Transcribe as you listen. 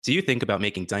Do you think about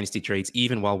making dynasty trades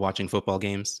even while watching football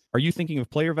games? Are you thinking of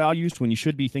player values when you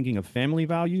should be thinking of family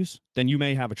values? Then you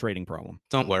may have a trading problem.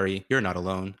 Don't worry, you're not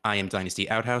alone. I am Dynasty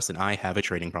Outhouse and I have a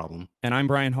trading problem. And I'm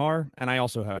Brian Haar, and I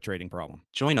also have a trading problem.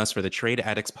 Join us for the Trade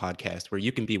Addicts podcast, where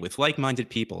you can be with like-minded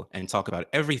people and talk about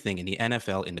everything in the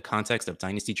NFL in the context of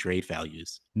dynasty trade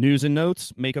values. News and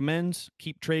notes, make amends,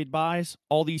 keep trade buys,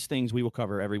 all these things we will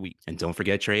cover every week. And don't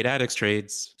forget Trade Addicts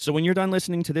trades. So when you're done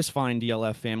listening to this fine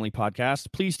DLF family podcast,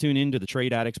 please tune in to the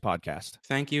Trade Addicts podcast.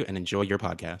 Thank you and enjoy your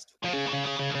podcast.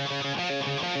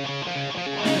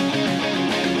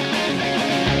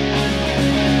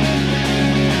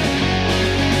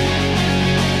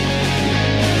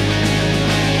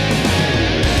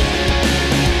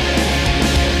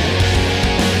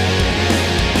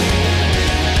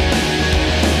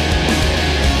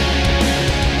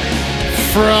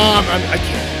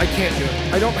 I can't do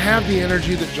it. I don't have the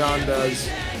energy that John does.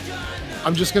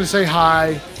 I'm just gonna say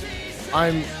hi.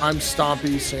 I'm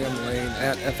Stompy Sam Lane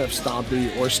at FF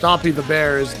Stompy, or Stompy the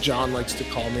Bear as John likes to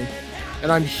call me.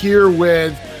 And I'm here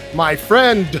with my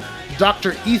friend,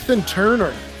 Dr. Ethan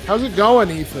Turner. How's it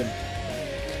going, Ethan?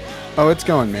 Oh, it's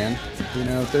going, man. You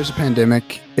know, there's a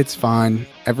pandemic. It's fine.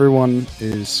 Everyone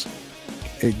is,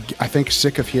 I think,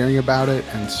 sick of hearing about it.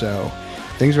 And so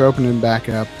things are opening back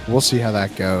up. We'll see how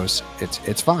that goes.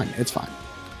 It's fine. It's fine.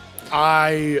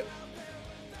 I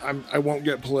won't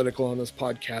get political on this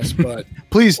podcast, but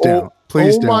please don't.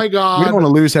 Please don't. Oh my God. We don't want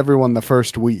to lose everyone the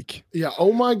first week. Yeah.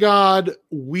 Oh my God.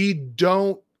 We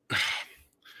don't.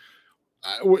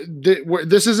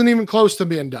 This isn't even close to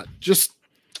being done. Just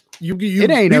you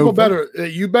it ain't people over.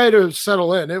 You better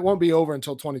settle in. It won't be over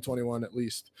until 2021 at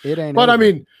least. It ain't. But over. I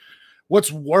mean,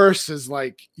 what's worse is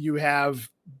like you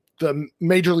have the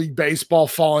Major League Baseball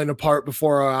falling apart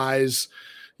before our eyes.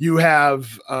 You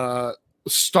have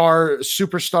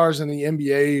superstars in the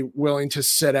NBA willing to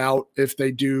sit out if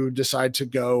they do decide to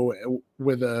go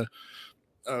with a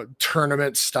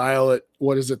tournament style at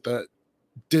the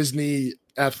Disney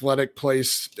athletic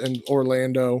place in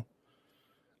Orlando.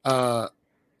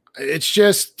 It's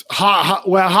just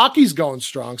hockey's going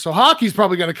strong, so hockey's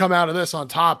probably going to come out of this on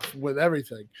top with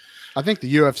everything. I think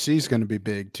the UFC is going to be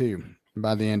big too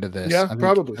by the end of this. Yeah,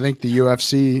 probably. I think the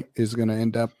UFC is going to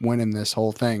end up winning this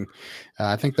whole thing.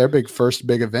 I think their first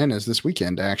big event is this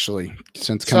weekend, actually,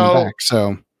 since coming back.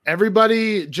 So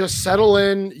everybody just settle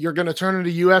in. You're going to turn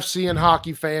into UFC and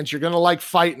hockey fans. You're going to like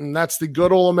fighting. That's the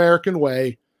good old American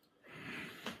way.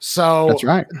 So that's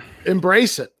right.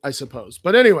 Embrace it, I suppose.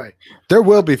 But anyway, there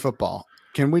will be football.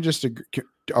 Can we just agree?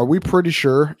 Are we pretty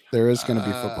sure there is going to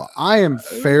be football? I am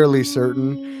fairly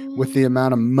certain with the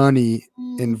amount of money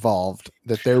involved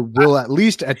that there will at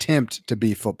least attempt to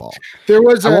be football. I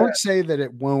won't say that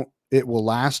it will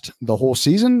last the whole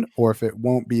season or if it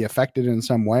won't be affected in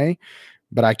some way,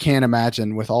 but I can't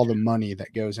imagine with all the money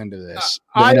that goes into this,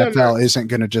 the NFL isn't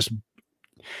going to just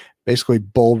basically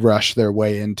bull rush their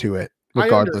way into it.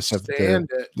 Regardless of the I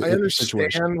understand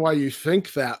situation. Why you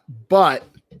think that, but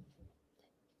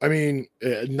I mean,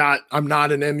 I'm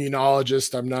not an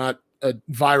immunologist. I'm not a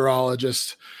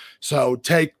virologist. So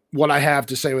take what I have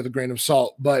to say with a grain of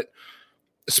salt. But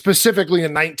specifically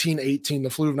in 1918, the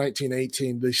flu of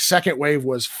 1918, the second wave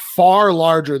was far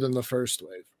larger than the first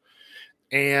wave.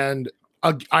 And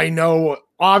I know,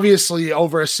 obviously,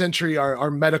 over a century,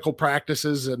 our medical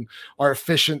practices and our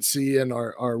efficiency and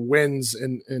our wins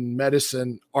in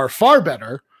medicine are far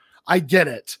better. I get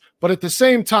it. But at the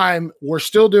same time, we're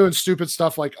still doing stupid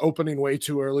stuff like opening way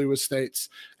too early with states,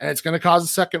 and it's going to cause a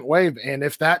second wave. And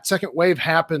if that second wave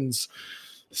happens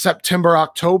September,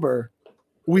 October,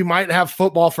 we might have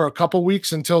football for a couple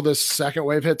weeks until this second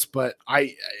wave hits. But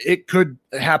it could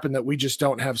happen that we just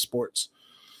don't have sports.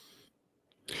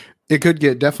 It could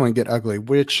definitely get ugly,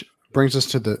 which brings us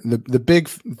to the big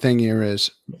thing here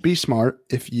is be smart.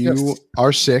 If you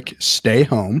are sick, stay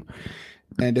home.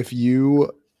 And if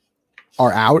you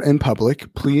are out in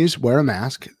public, please wear a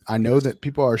mask. I know that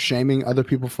people are shaming other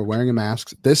people for wearing a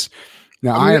mask.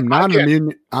 I am not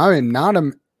an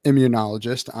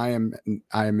immunologist. I am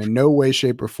in no way,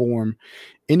 shape, or form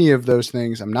any of those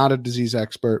things. I'm not a disease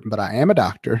expert, but I am a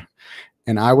doctor.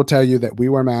 And I will tell you that we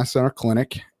wear masks in our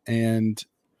clinic, and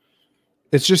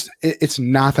it's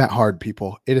not that hard,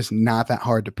 people. It is not that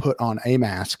hard to put on a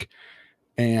mask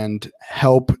and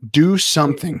help do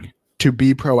something to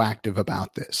be proactive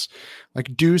about this.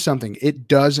 Like, do something.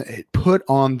 Put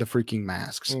on the freaking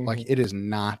masks. Mm-hmm. Like, it is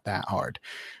not that hard.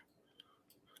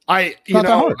 I'm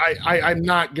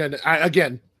not going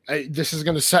to, this is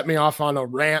going to set me off on a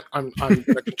rant. I'm going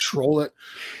to control it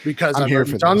because I've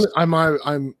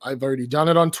already done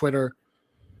it on Twitter.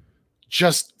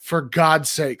 Just for God's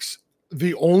sakes,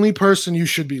 the only person you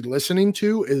should be listening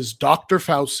to is Dr.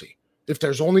 Fauci. If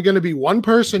there's only going to be one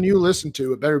person you listen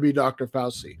to, it better be Dr.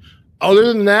 Fauci. Other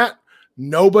than that,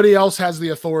 nobody else has the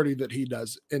authority that he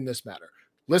does in this matter.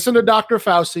 Listen to Dr.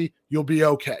 Fauci. You'll be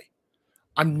okay.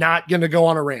 I'm not going to go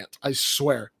on a rant. I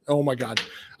swear. Oh my God.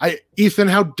 Ethan,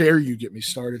 how dare you get me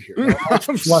started here?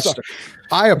 I'm flustered.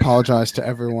 I apologize to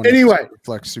everyone. Anyway, in the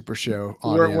SuperFlex Super Show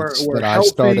audience we're that healthy.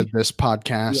 I started this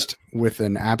podcast with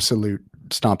an absolute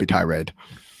stompy tirade.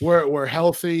 We're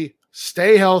healthy.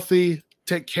 Stay healthy.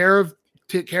 Take care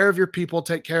of your people.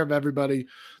 Take care of everybody.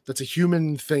 That's a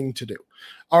human thing to do.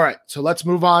 All right. So let's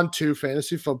move on to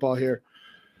fantasy football here.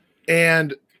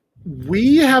 And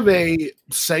we have a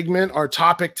segment, our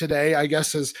topic today, I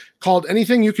guess, is called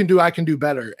Anything You Can Do, I Can Do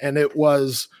Better. And it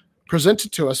was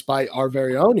presented to us by our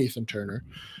very own Ethan Turner,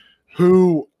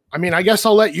 who, I mean, I guess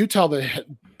I'll let you tell the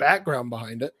background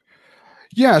behind it.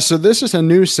 Yeah, so this is a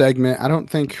new segment. I don't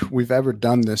think we've ever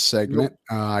done this segment.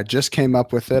 I just came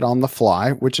up with it on the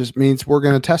fly, which means we're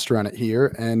going to test run it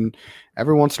here. And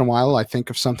every once in a while, I think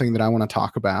of something that I want to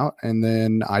talk about, and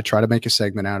then I try to make a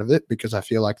segment out of it because I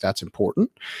feel like that's important.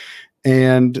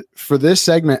 And for this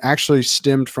segment, actually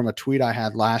stemmed from a tweet I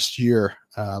had last year,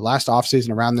 last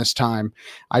offseason around this time.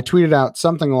 I tweeted out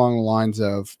something along the lines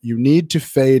of, you need to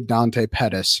fade Dante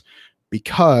Pettis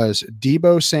because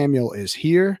Deebo Samuel is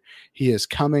here. He is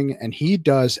coming, and he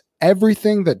does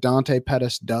everything that Dante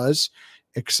Pettis does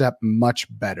except much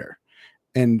better.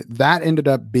 And that ended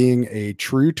up being a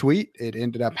true tweet. It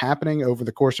ended up happening over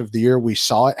the course of the year. We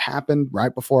saw it happen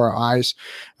right before our eyes.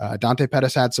 Dante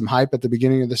Pettis had some hype at the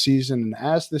beginning of the season. And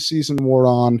as the season wore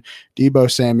on,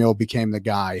 Deebo Samuel became the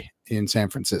guy in San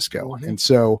Francisco. And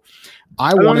so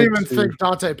I don't even think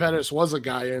Dante Pettis was a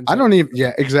guy. I don't even.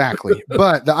 Yeah, exactly.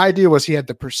 But the idea was he had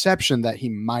the perception that he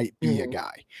might be a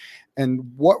guy.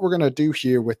 And what we're going to do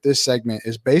here with this segment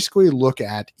is basically look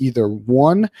at either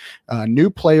one, new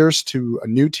players to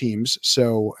new teams.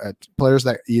 So players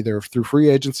that either through free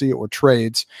agency or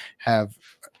trades have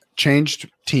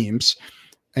changed teams,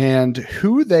 and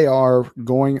who they are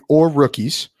going, or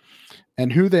rookies,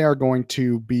 and who they are going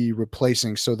to be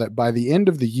replacing, so that by the end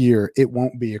of the year, it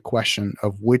won't be a question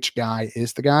of which guy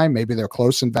is the guy. Maybe they're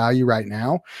close in value right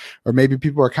now, or maybe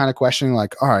people are kind of questioning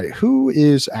like, all right, who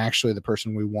is actually the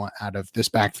person we want out of this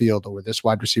backfield or this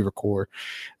wide receiver core?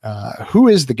 Who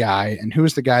is the guy, and who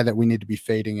is the guy that we need to be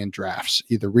fading in drafts,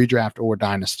 either redraft or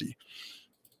dynasty?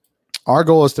 Our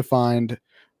goal is to find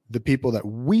the people that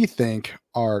we think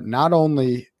are not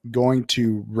only going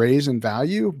to raise in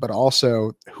value, but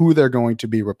also who they're going to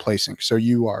be replacing. So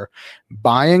you are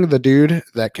buying the dude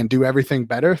that can do everything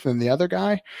better than the other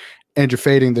guy, and you're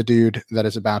fading the dude that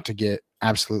is about to get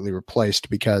absolutely replaced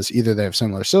because either they have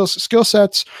similar skill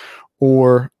sets,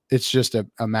 or it's just a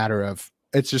matter of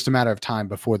time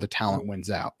before the talent wins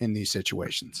out in these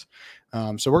situations.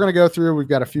 So we're going to go through. We've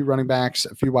got a few running backs,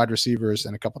 a few wide receivers,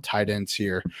 and a couple tight ends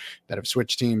here that have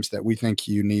switched teams that we think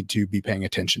you need to be paying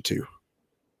attention to.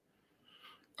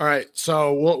 All right,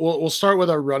 so we'll start with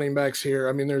our running backs here.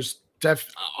 I mean, there's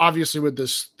obviously with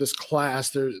this class,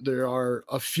 there are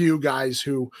a few guys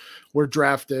who were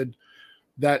drafted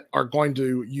that are going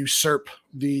to usurp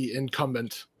the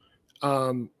incumbent.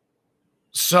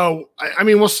 So I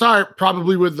mean, we'll start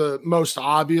probably with the most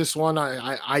obvious one.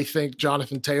 I think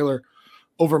Jonathan Taylor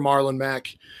over Marlon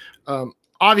Mack.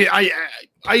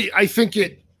 I think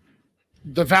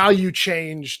the value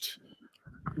changed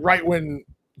right when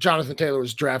Jonathan Taylor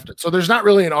was drafted. So there's not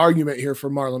really an argument here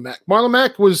for Marlon Mack. Marlon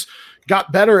Mack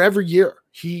got better every year.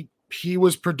 He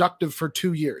was productive for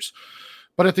 2 years.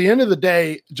 But at the end of the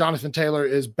day, Jonathan Taylor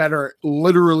is better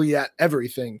literally at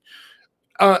everything.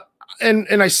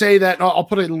 And I say that, I'll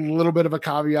put a little bit of a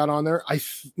caveat on there.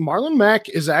 Marlon Mack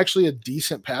is actually a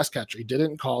decent pass catcher. He did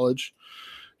it in college.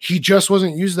 He just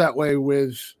wasn't used that way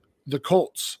with the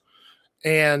Colts.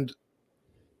 And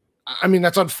I mean,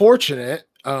 that's unfortunate.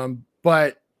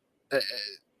 But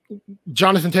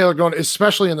Jonathan Taylor going,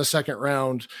 especially in the second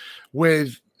round,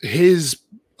 with his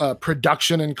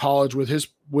production in college, with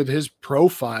his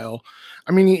profile,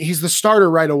 I mean, he's the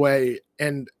starter right away,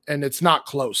 and it's not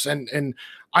close. And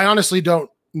I honestly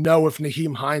don't know if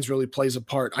Nyheim Hines really plays a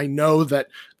part. I know that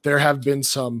there have been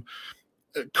some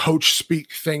coach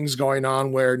speak things going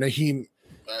on where Nyheim,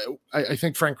 I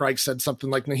think Frank Reich said something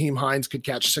like Nyheim Hines could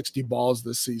catch 60 balls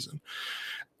this season.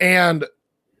 And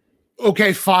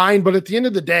okay, fine. But at the end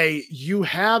of the day, you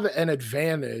have an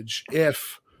advantage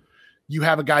if you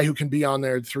have a guy who can be on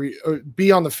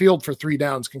the field for 3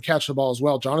 downs, can catch the ball as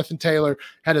well. Jonathan Taylor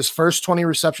had his first 20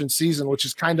 reception season, which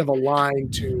is kind of a line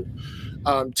to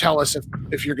tell us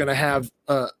if you're going to have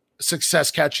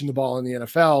success catching the ball in the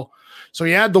NFL. So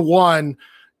he had the one,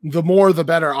 the more the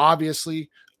better, obviously.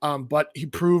 But he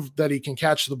proved that he can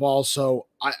catch the ball. So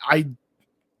I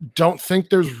don't think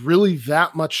there's really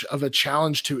that much of a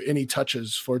challenge to any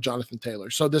touches for Jonathan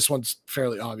Taylor. So this one's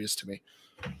fairly obvious to me.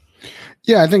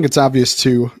 Yeah, I think it's obvious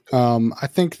too. I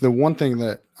think the one thing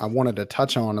that I wanted to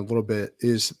touch on a little bit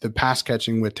is the pass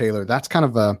catching with Taylor. That's kind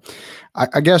of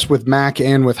I guess with Mack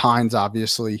and with Hines,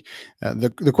 obviously,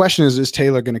 the question is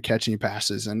Taylor going to catch any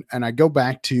passes? And I go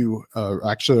back to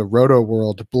actually a Roto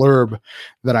World blurb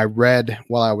that I read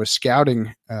while I was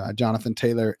scouting Jonathan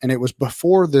Taylor, and it was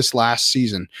before this last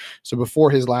season. So before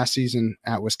his last season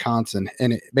at Wisconsin,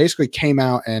 and it basically came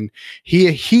out, and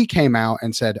he came out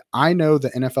and said, "I know the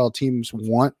NFL teams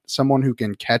want someone who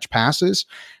can catch passes.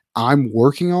 I'm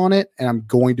working on it, and I'm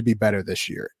going to be better this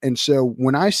year." And so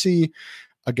when I see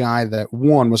a guy that,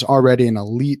 one, was already an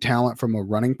elite talent from a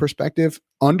running perspective,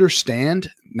 understand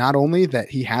not only that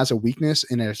he has a weakness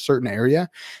in a certain area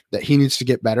that he needs to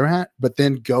get better at, but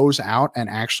then goes out and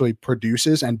actually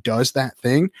produces and does that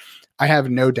thing, I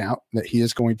have no doubt that he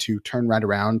is going to turn right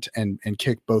around and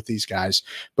kick both these guys.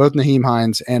 Both Nyheim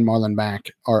Hines and Marlon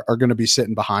Mack are going to be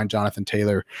sitting behind Jonathan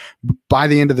Taylor. By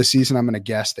the end of the season, I'm going to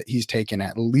guess that he's taken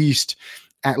at least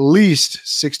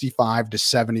 65 to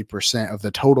 70% of the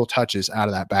total touches out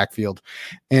of that backfield.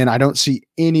 And I don't see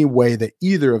any way that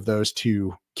either of those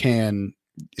two can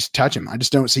touch him. I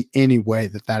just don't see any way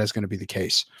that that is going to be the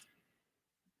case.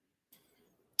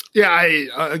 Yeah,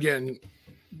 again,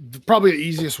 probably the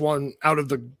easiest one out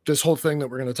of this whole thing that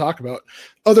we're going to talk about,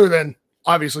 other than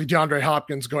obviously DeAndre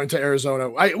Hopkins going to Arizona.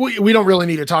 We don't really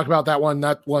need to talk about that one.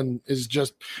 That one is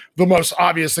just the most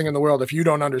obvious thing in the world. If you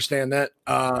don't understand that,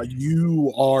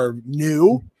 you are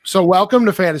new. So welcome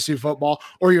to fantasy football,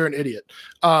 or you're an idiot.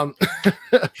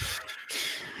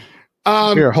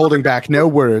 We're holding back no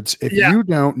words. If you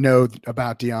don't know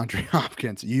about DeAndre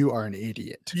Hopkins, you are an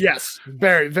idiot. Yes,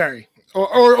 very, very.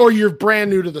 Or you're brand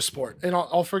new to the sport, and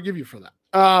I'll forgive you for that.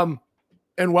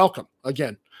 And welcome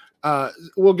again.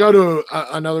 We'll go to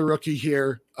another rookie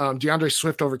here, DeAndre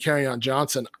Swift over Kerryon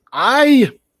Johnson.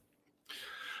 I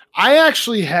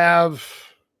actually have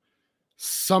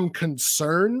some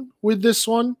concern with this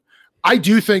one. I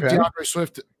do think DeAndre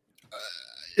Swift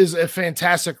is a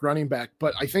fantastic running back,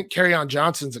 but I think Kerryon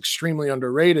Johnson's extremely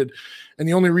underrated. And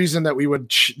the only reason that we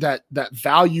would that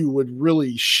value would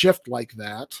really shift like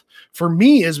that for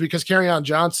me is because Kerryon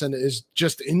Johnson is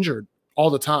just injured all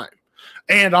the time.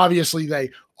 And obviously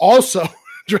they also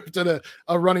drafted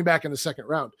a running back in the second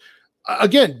round.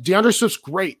 Again, DeAndre Swift's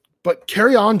great, but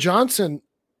Kerryon Johnson,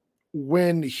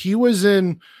 when he was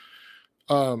in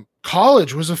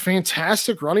college, was a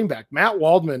fantastic running back. Matt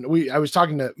Waldman, I was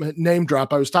talking to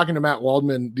Matt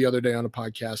Waldman the other day on a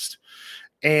podcast,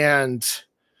 and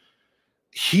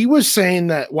he was saying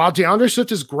that while DeAndre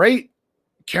Swift is great,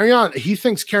 he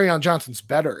thinks Kerryon Johnson's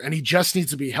better, and he just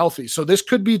needs to be healthy. So this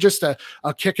could be just a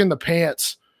kick in the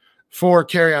pants for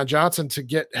Kerryon Johnson to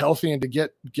get healthy and to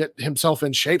get himself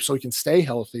in shape so he can stay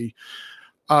healthy.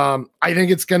 I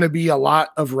think it's going to be a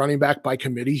lot of running back by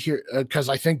committee here, because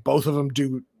I think both of them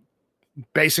do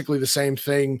basically the same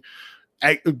thing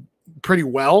pretty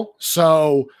well.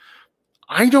 So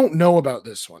I don't know about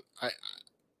this one.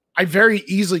 I very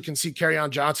easily can see Kerryon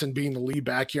Johnson being the lead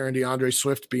back here and DeAndre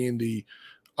Swift being the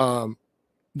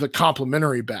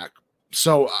complimentary back.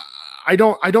 So I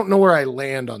don't know where I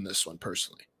land on this one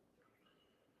personally.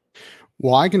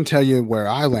 Well, I can tell you where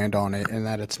I land on it, and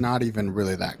that it's not even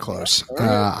really that close.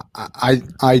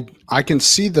 I can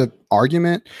see the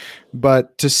argument,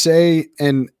 but to say,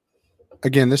 and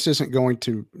again, this isn't going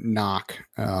to knock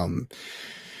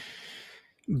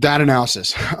that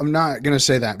analysis. I'm not going to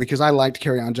say that because I liked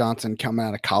Kerryon Johnson coming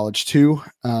out of college too.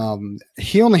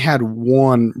 He only had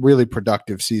one really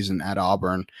productive season at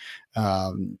Auburn.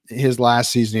 His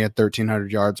last season, he had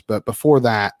 1,300 yards, but before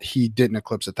that, he didn't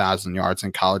eclipse 1,000 yards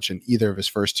in college in either of his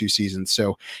first two seasons.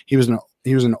 So he was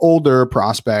an older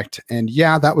prospect, and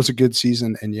yeah, that was a good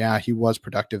season, and yeah, he was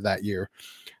productive that year.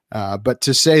 But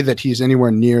to say that he's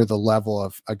anywhere near the level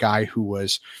of a guy who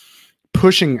was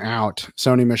pushing out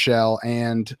Sony Michel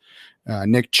and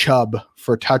Nick Chubb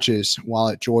for touches while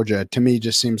at Georgia, to me,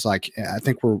 just seems like I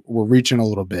think we're reaching a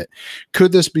little bit.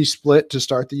 Could this be split to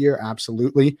start the year?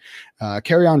 Absolutely.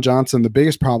 Kerryon Johnson, the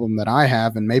biggest problem that I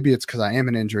have, and maybe it's because I am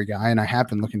an injury guy and I have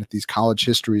been looking at these college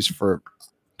histories for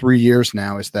 3 years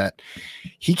now, is that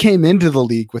he came into the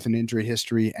league with an injury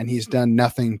history and he's done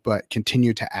nothing but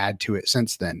continue to add to it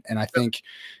since then. And I think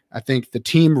the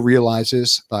team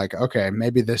realizes, like, okay,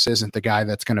 maybe this isn't the guy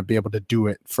that's going to be able to do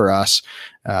it for us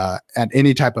at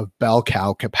any type of bell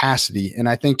cow capacity. And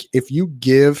I think if you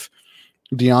give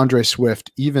DeAndre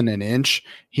Swift even an inch,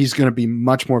 he's going to be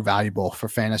much more valuable for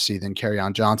fantasy than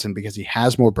Kerryon Johnson because he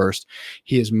has more burst.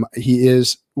 He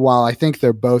is, while I think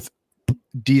they're both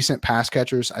decent pass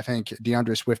catchers, I think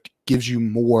DeAndre Swift gives you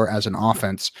more as an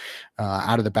offense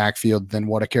out of the backfield than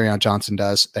what a Kerryon Johnson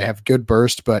does. They have good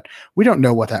burst, but we don't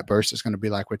know what that burst is going to be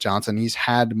like with Johnson. He's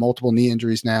had multiple knee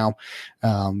injuries now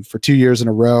for 2 years in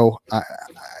a row.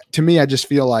 To me, I just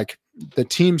feel like the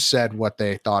team said what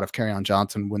they thought of Kerryon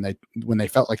Johnson when they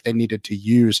felt like they needed to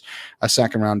use a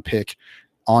second round pick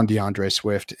on DeAndre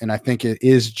Swift. And I think it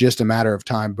is just a matter of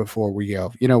time before we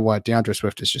go, you know what, DeAndre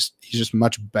Swift is he's just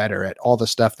much better at all the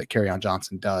stuff that Kerryon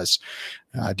Johnson does.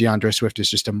 DeAndre Swift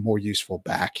is just a more useful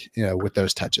back, with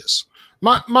those touches.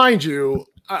 Mind you,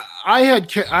 I had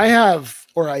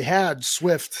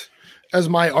Swift as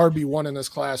my RB1 in this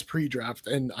class pre-draft,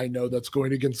 and I know that's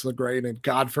going against the grain, and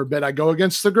God forbid I go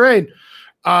against the grain.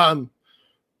 And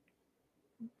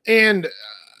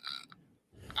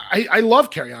I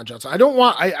love Kerryon Johnson. I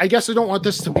guess I don't want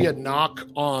this to be a knock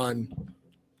on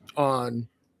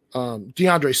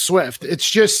DeAndre Swift. It's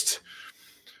just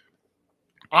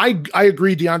I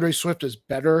agree DeAndre Swift is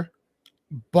better,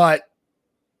 but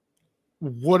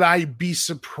would I be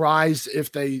surprised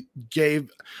if they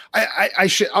gave I'm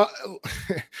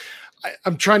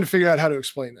trying to figure out how to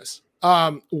explain this.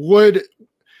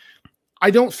 I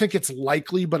don't think it's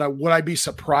likely, but would I be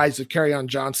surprised if Kerryon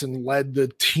Johnson led the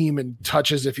team in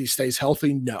touches if he stays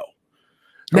healthy? No.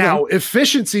 Okay. Now,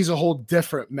 efficiency is a whole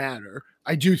different matter.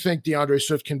 I do think DeAndre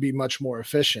Swift can be much more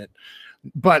efficient,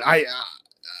 but I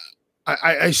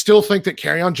still think that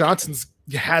Kerryon Johnson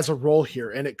has a role here,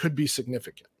 and it could be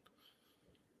significant.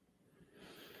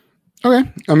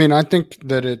 Okay. I mean, I think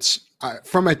that it's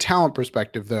from a talent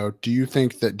perspective, though. Do you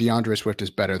think that DeAndre Swift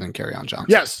is better than Kerryon Johnson?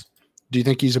 Yes. Do you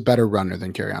think he's a better runner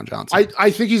than Kerryon Johnson?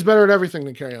 I think he's better at everything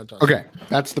than Kerryon Johnson. Okay.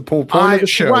 That's the point of the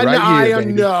show here,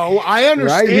 baby. No, I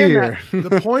understand right here. That.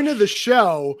 The point of the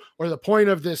show, or the point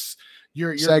of this,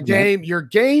 your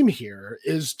game here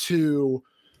is to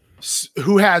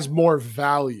who has more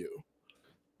value.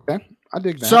 Okay. I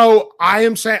dig that. So I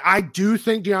am saying I do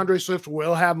think DeAndre Swift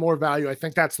will have more value. I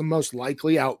think that's the most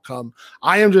likely outcome.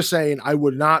 I am just saying I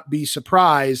would not be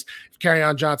surprised if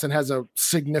Kerryon Johnson has a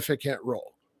significant role.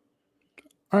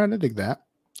 All right, I dig that.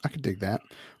 I could dig that.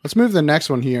 Let's move to the next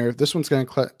one here. This one's going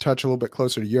to touch a little bit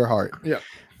closer to your heart. Yeah.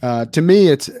 To me,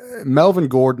 it's Melvin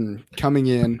Gordon coming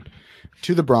in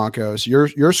to the Broncos,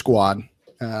 your squad.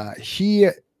 He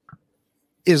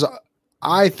is,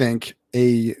 I think,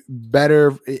 a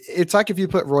better. It's like if you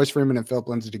put Royce Freeman and Philip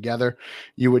Lindsay together,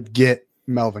 you would get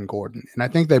Melvin Gordon. And I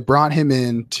think they brought him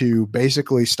in to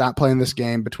basically stop playing this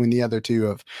game between the other two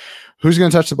of who's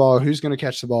going to touch the ball, who's going to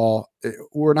catch the ball.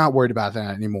 We're not worried about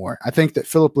that anymore. I think that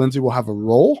Philip Lindsay will have a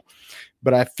role,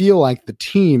 but I feel like the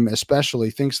team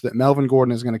especially thinks that Melvin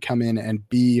Gordon is going to come in and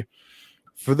be,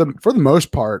 for the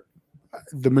most part,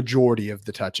 the majority of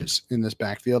the touches in this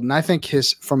backfield. And I think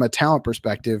from a talent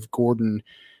perspective, Gordon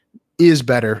is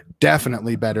better,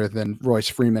 definitely better than Royce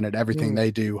Freeman at everything they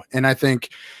do. And I think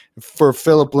for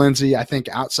Philip Lindsay, I think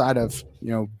outside of,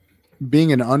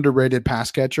 being an underrated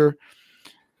pass catcher,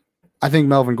 I think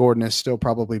Melvin Gordon is still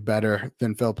probably better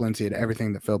than Philip Lindsay at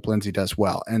everything that Philip Lindsay does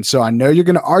well. And so I know you're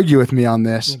going to argue with me on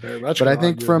this, but I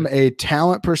think from a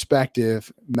talent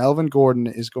perspective, Melvin Gordon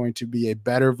is going to be a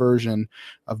better version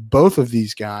of both of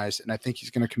these guys. And I think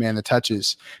he's going to command the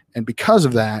touches. And because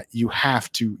of that, you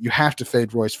have to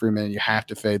fade Royce Freeman and you have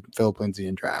to fade Philip Lindsay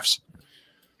in drafts.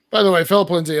 By the way,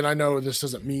 Philip Lindsay, and I know this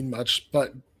doesn't mean much,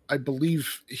 but I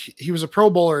believe he was a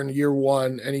Pro Bowler in year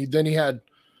one, and he had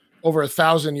over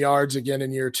 1,000 yards again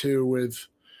in year two with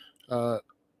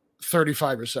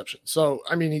 35 receptions. So,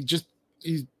 I mean,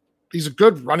 he's a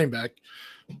good running back.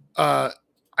 I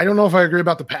don't know if I agree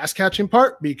about the pass catching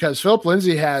part because Philip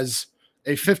Lindsay has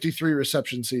a 53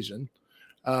 reception season.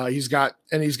 He's got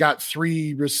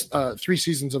three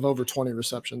seasons of over 20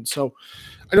 receptions. So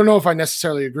I don't know if I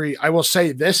necessarily agree. I will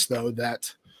say this though,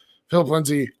 that Philip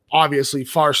Lindsay obviously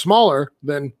far smaller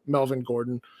than Melvin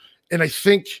Gordon. And I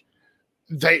think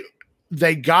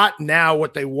they got now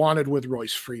what they wanted with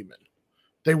Royce Freeman.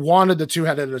 They wanted the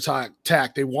two-headed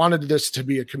attack. They wanted this to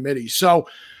be a committee. So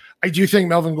I do think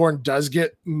Melvin Gordon does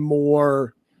get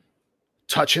more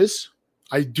touches.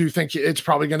 I do think it's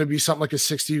probably going to be something like a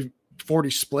 60-40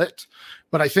 split.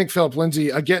 But I think Philip Lindsay,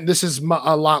 again, this is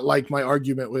a lot like my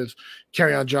argument with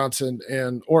Kerryon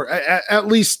Johnson or at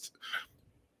least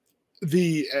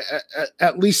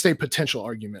a potential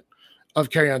argument of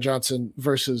Kerryon Johnson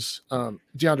versus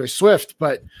DeAndre Swift.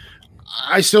 But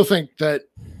I still think that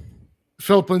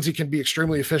Philip Lindsay can be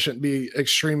extremely efficient, be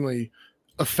extremely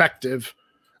effective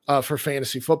for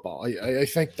fantasy football. I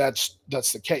think that's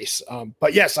the case.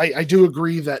 But yes, I do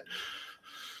agree that.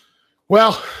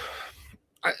 Well,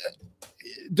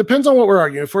 it depends on what we're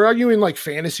arguing. If we're arguing like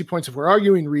fantasy points, if we're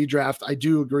arguing redraft, I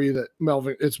do agree that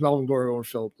it's Melvin Gordon or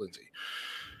Philip Lindsay.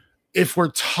 If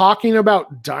we're talking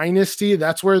about dynasty,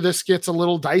 that's where this gets a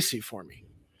little dicey for me.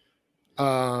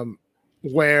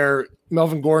 Where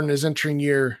Melvin Gordon is entering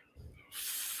year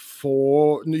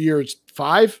 5. Year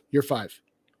 5.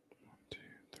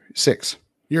 6.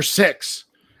 Year 6.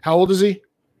 How old is he?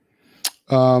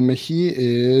 He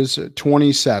is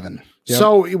 27. Yep.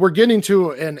 So we're getting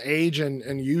to an age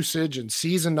and usage and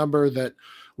season number that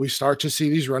we start to see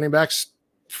these running backs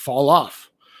fall off.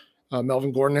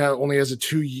 Melvin Gordon only has a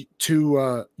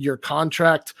two-year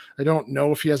contract. I don't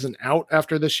know if he has an out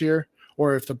after this year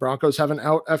or if the Broncos have an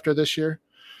out after this year.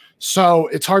 So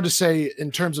it's hard to say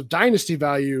in terms of dynasty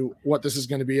value what this is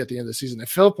going to be at the end of the season. If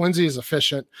Philip Lindsay is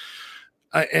efficient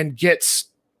and gets,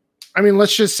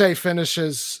 let's just say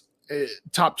finishes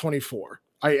top 24.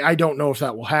 I don't know if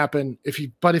that will happen. If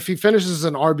he finishes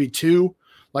an RB2,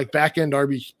 like back end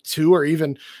RB2, or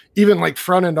even like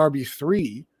front end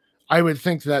RB3, I would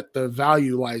think that the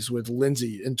value lies with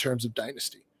Lindsay in terms of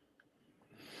dynasty.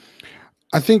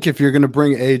 I think if you're going to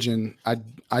bring age in,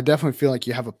 I definitely feel like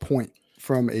you have a point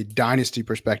from a dynasty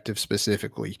perspective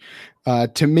specifically.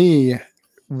 To me,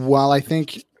 while I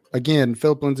think, again,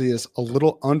 Philip Lindsay is a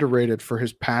little underrated for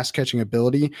his pass catching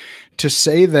ability, to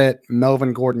say that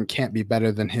Melvin Gordon can't be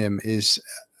better than him is,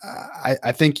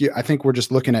 I think we're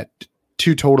just looking at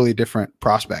two totally different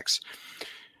prospects.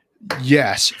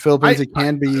 Yes, Philip Lindsay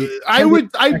can be.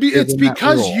 It's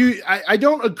because I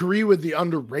don't agree with the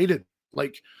underrated.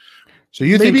 Like, so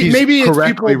you think he's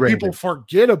correctly rated? People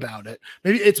forget about it.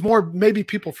 Maybe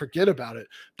people forget about it.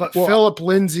 But Philip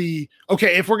Lindsay,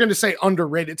 okay, if we're going to say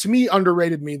underrated, to me,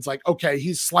 underrated means like, okay,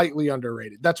 he's slightly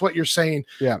underrated. That's what you're saying.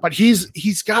 Yeah. But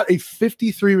he's got a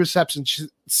 53 reception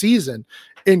season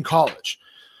in college.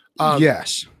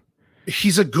 Yes,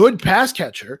 he's a good pass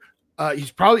catcher.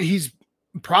 He's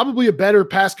probably a better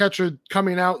pass catcher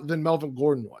coming out than Melvin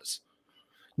Gordon was.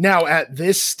 Now at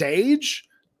this stage,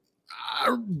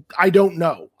 I don't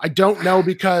know. I don't know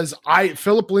because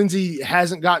Philip Lindsay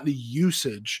hasn't gotten the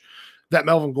usage that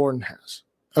Melvin Gordon has.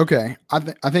 Okay.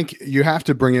 I think you have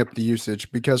to bring up the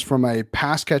usage because from a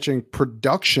pass catching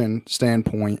production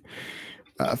standpoint,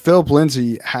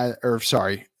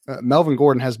 Melvin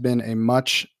Gordon has been a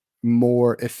much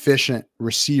more efficient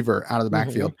receiver out of the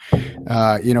backfield.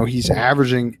 He's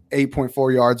averaging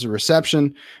 8.4 yards a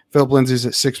reception. Philip Lindsay's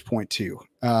at 6.2.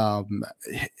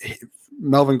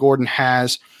 Melvin Gordon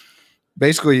has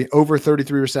basically over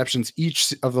 33 receptions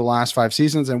each of the last 5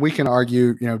 seasons. And we can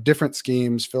argue, different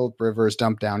schemes, Phillip Rivers,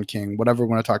 dump down king, whatever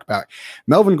we want to talk about.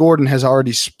 Melvin Gordon has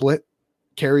already split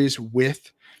carries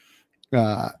with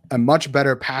a much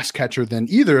better pass catcher than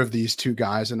either of these two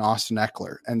guys in Austin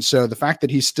Eckler. And so the fact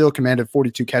that he still commanded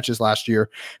 42 catches last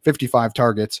year, 55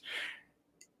 targets,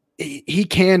 he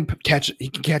can catch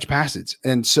passes.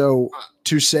 And so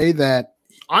to say that,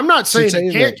 I'm not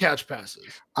saying he can't catch passes.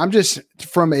 I'm just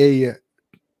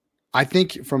I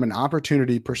think from an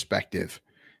opportunity perspective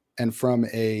and from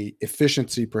a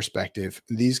efficiency perspective,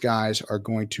 these guys are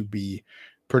going to be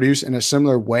produced in a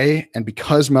similar way. And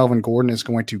because Melvin Gordon is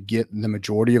going to get the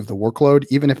majority of the workload,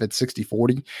 even if it's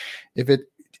 60-40, if it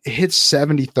hits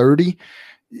 70-30,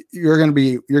 you're going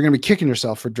to be kicking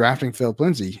yourself for drafting Philip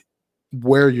Lindsay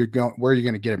where you're going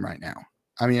to get him right now.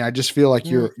 I just feel like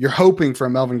you're hoping for a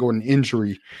Melvin Gordon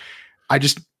injury.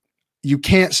 You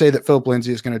can't say that Philip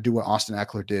Lindsay is going to do what Austin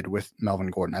Eckler did with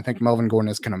Melvin Gordon. I think Melvin Gordon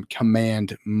is going to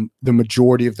command the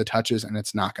majority of the touches, and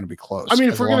it's not going to be close.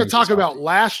 If we're going to talk about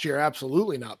last year,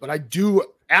 absolutely not. But I do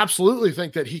absolutely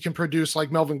think that he can produce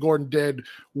like Melvin Gordon did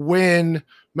when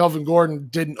Melvin Gordon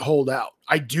didn't hold out.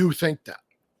 I do think that.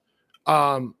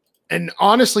 And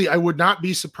honestly, I would not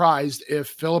be surprised if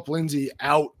Philip Lindsay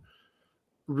got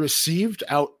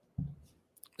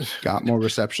more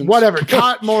receptions,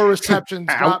 got more receptions,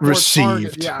 got more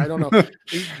targets. Yeah, I don't know.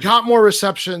 He got more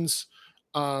receptions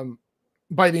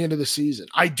by the end of the season.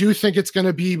 I do think it's going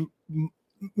to be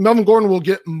Melvin Gordon will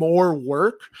get more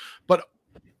work, but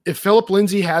if Philip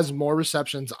Lindsay has more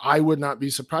receptions, I would not be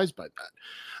surprised by that.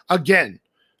 Again,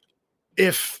 I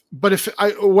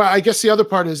guess the other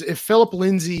part is if Philip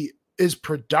Lindsay is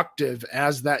productive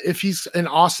as that, if he's an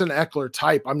Austin Eckler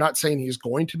type, I'm not saying he's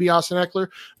going to be Austin Eckler,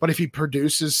 but if he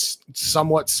produces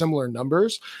somewhat similar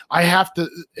numbers,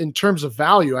 in terms of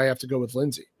value, I have to go with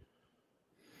Lindsay.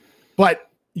 But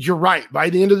you're right.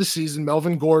 By the end of the season,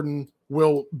 Melvin Gordon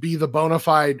will be the bona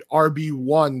fide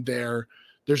RB1 there.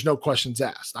 There's no questions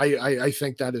asked. I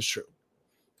think that is true.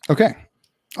 Okay.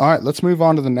 All right, let's move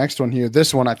on to the next one here.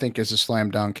 This one I think is a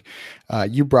slam dunk.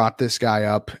 You brought this guy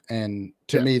up, and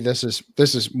to me, this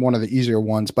is one of the easier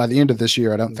ones. By the end of this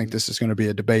year, I don't think this is going to be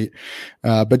a debate.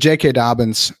 But J.K.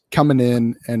 Dobbins coming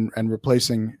in and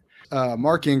replacing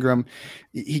Mark Ingram.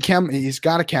 He's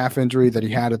got a calf injury that he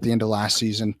had at the end of last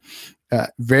season.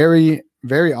 Very,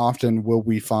 very often will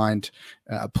we find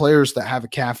players that have a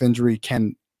calf injury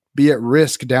can be at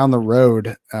risk down the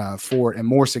road for a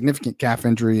more significant calf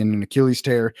injury and an Achilles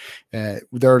tear.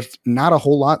 There's not a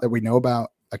whole lot that we know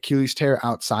about Achilles tear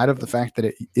outside of the fact that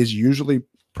it is usually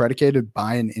predicated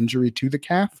by an injury to the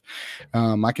calf.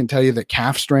 I can tell you that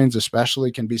calf strains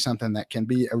especially can be something that can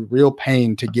be a real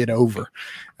pain to get over.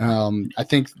 I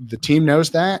think the team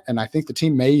knows that, and I think the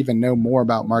team may even know more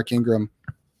about Mark Ingram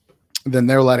than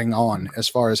they're letting on as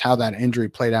far as how that injury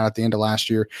played out at the end of last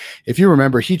year. If you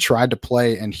remember, he tried to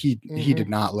play and he did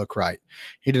not look right.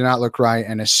 He did not look right.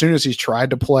 And as soon as he tried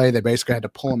to play, they basically had to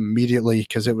pull him immediately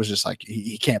because it was just like,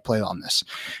 he can't play on this.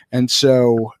 And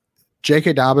so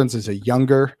J.K. Dobbins is a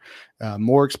younger,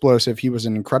 more explosive. He was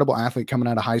an incredible athlete coming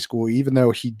out of high school, even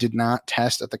though he did not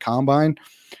test at the combine.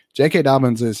 J.K.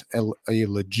 Dobbins is a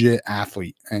legit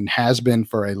athlete and has been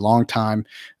for a long time.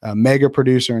 A mega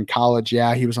producer in college.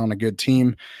 Yeah, he was on a good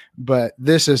team, but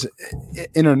this is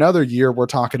in another year. We're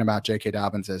talking about J.K.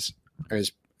 Dobbins as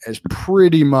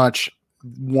pretty much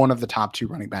one of the top 2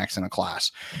 running backs in a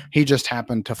class. He just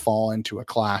happened to fall into a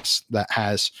class that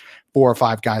has 4 or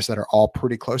 5 guys that are all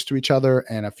pretty close to each other,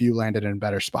 and a few landed in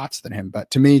better spots than him.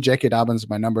 But to me, J.K. Dobbins is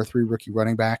my number 3 rookie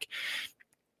running back.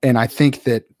 And I think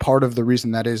that part of the reason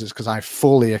that is because I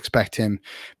fully expect him,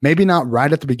 maybe not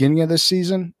right at the beginning of this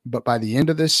season, but by the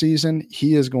end of this season,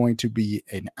 he is going to be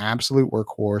an absolute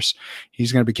workhorse.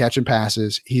 He's going to be catching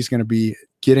passes. He's going to be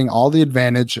getting all the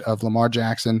advantage of Lamar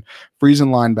Jackson, freezing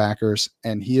linebackers,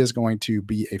 and he is going to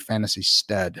be a fantasy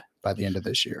stud by the end of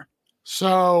this year.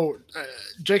 So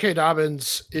J.K.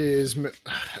 Dobbins is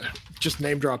just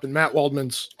name dropping Matt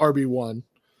Waldman's RB1.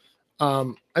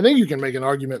 I think you can make an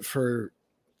argument for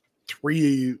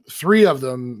three of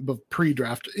them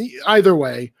pre-draft. Either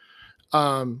way,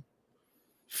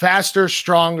 faster,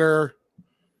 stronger,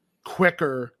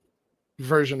 quicker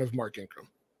version of Mark Ingram,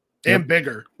 and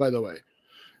bigger, by the way.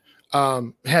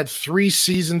 Had 3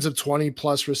 seasons of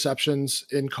 20+ receptions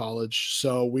in college,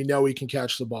 so we know he can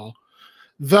catch the ball.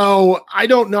 Though I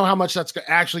don't know how much that's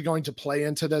actually going to play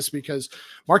into this because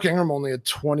Mark Ingram only had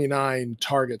 29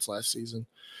 targets last season.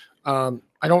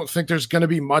 I don't think there's going to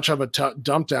be much of a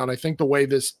dump down. I think the way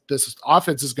this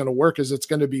offense is going to work is it's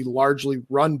going to be largely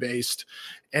run based,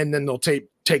 and then they'll take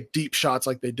deep shots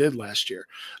like they did last year.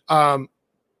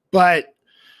 But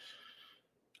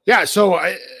yeah, so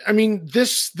I mean,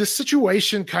 this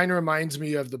situation kind of reminds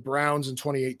me of the Browns in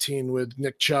 2018 with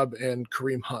Nick Chubb and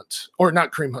Carlos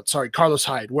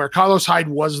Hyde, where Carlos Hyde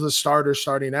was the starter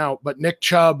starting out, but Nick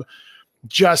Chubb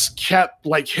just kept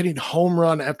like hitting home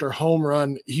run after home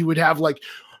run. He would have like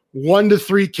 1 to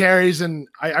 3 carries. And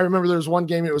I remember there was one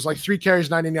game, it was like 3 carries,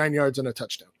 99 yards and a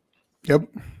touchdown. Yep.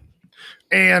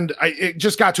 And it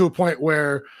just got to a point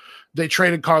where they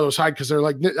traded Carlos Hyde because they're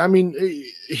like, I mean,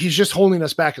 he's just holding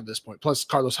us back at this point. Plus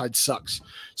Carlos Hyde sucks.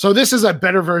 So this is a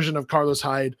better version of Carlos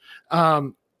Hyde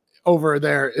over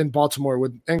there in Baltimore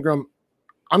with Ingram.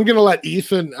 I'm going to let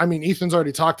Ethan's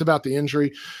already talked about the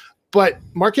injury. But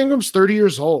Mark Ingram's 30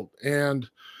 years old, and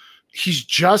he's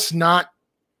just not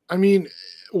 – I mean,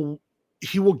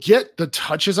 he will get the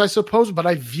touches, I suppose, but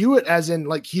I view it as in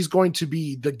like he's going to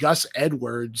be the Gus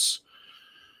Edwards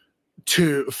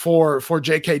for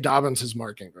J.K. Dobbins'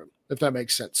 Mark Ingram, if that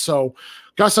makes sense. So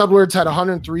Gus Edwards had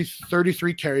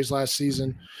 33 carries last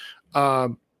season.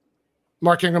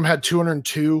 Mark Ingram had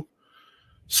 202.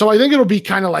 So I think it'll be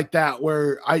kind of like that,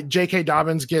 where J.K.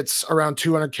 Dobbins gets around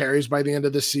 200 carries by the end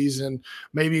of the season.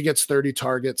 Maybe he gets 30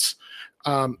 targets.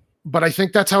 But I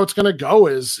think that's how it's going to go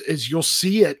is you'll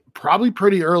see it probably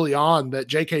pretty early on that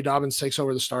J.K. Dobbins takes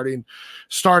over the starting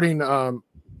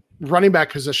running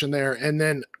back position there. And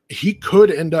then he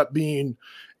could end up being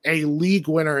a league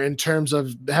winner in terms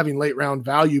of having late round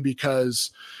value,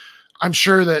 because I'm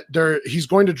sure that he's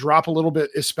going to drop a little bit,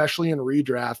 especially in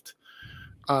redraft.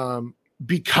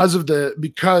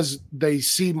 Because they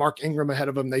see Mark Ingram ahead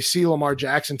of him. They see Lamar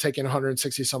Jackson taking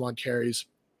 160 some odd carries.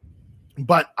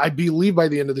 But I believe by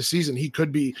the end of the season, he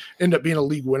could end up being a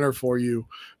league winner for you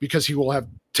because he will have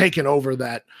taken over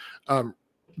that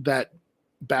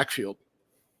backfield.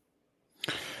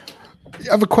 I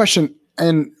have a question,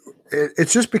 and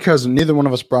it's just because neither one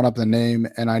of us brought up the name,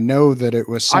 and I know that it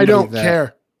was somebody I don't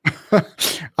care.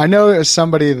 I know it was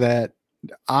somebody that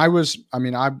I was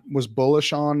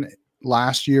bullish on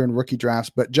last year in rookie drafts.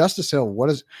 But Justice Hill,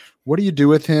 what do you do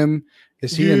with him?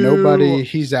 Is he a nobody?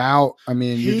 He's out. I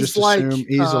mean, you just assume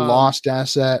he's a lost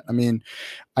asset. I mean,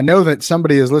 I know that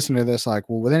somebody is listening to this like,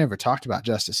 well, they never talked about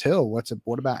Justice Hill.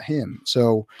 What about him?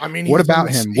 So, I mean, what about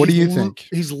him? What do you think?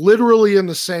 He's literally in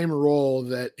the same role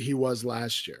that he was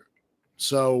last year.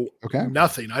 So,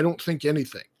 nothing. I don't think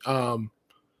anything.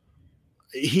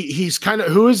 He's kind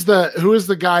of who is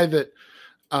the guy that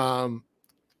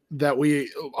that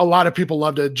a lot of people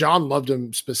loved it. John loved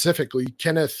him specifically.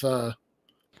 Kenneth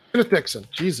Dixon.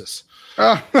 Jesus.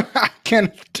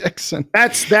 Kenneth Dixon.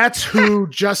 That's who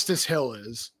Justice Hill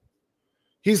is.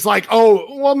 He's like,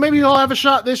 oh, well, maybe he'll have a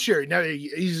shot this year. Now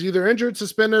he's either injured,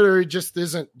 suspended, or he just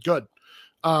isn't good.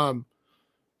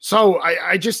 So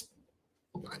I just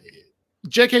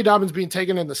J.K. Dobbins being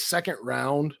taken in the second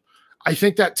round, I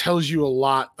think that tells you a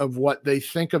lot of what they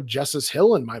think of Justice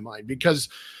Hill in my mind, because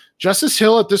Justice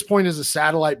Hill at this point is a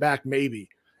satellite back maybe,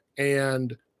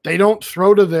 and they don't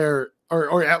throw to their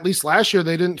or at least last year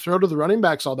they didn't throw to the running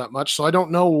backs all that much. So I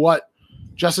don't know what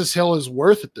Justice Hill is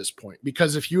worth at this point,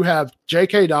 because if you have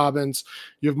J.K. Dobbins,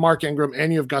 you have Mark Ingram,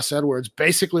 and you have Gus Edwards,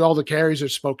 basically all the carries are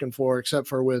spoken for except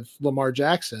for with Lamar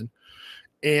Jackson.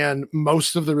 And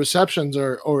most of the receptions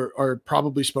are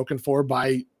probably spoken for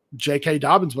by J.K.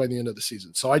 Dobbins by the end of the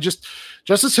season. So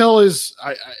Justice Hill is,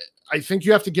 I think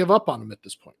you have to give up on him at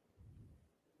this point.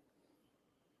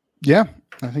 Yeah,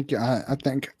 I think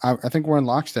we're in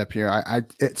lockstep here.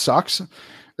 It sucks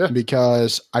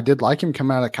because I did like him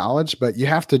coming out of college, but you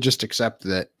have to just accept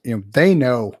that, they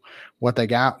know what they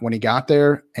got when he got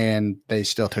there, and they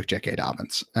still took J.K.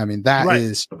 Dobbins. I mean, that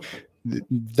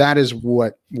is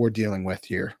what we're dealing with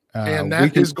here. And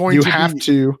that is going you to have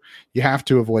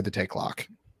to avoid the take lock.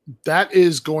 That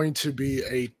is going to be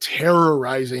a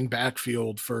terrorizing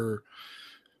backfield for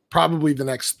probably the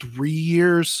next 3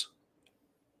 years.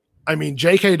 I mean,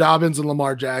 J.K. Dobbins and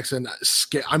Lamar Jackson,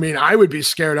 I would be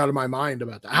scared out of my mind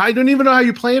about that. I don't even know how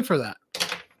you plan for that.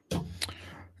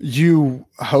 You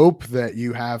hope that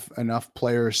you have enough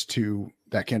players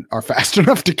that are fast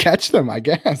enough to catch them, I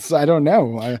guess. I don't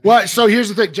know. Well, so here's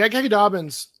the thing. J.K.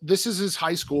 Dobbins, this is his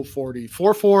high school 40,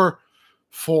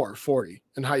 4.44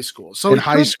 in high school. So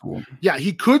high school. Yeah,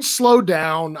 he could slow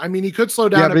down. I mean, he could slow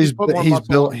down. Yeah, but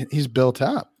he's built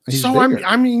up.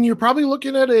 You're probably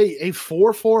looking at a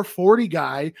 4.40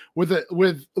 guy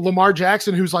with Lamar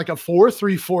Jackson, who's like a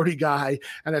 4.40 guy,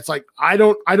 and it's like I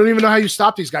don't even know how you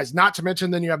stop these guys. Not to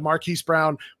mention, then you have Marquise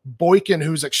Brown, Boykin,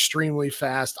 who's extremely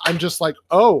fast. I'm just like,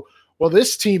 oh, well,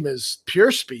 this team is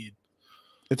pure speed.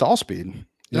 It's all speed.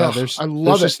 Yeah, there's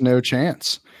just no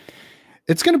chance.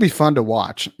 It's going to be fun to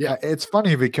watch. Yeah, it's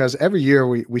funny because every year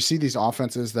we see these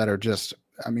offenses that are just,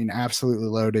 absolutely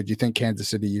loaded. You think Kansas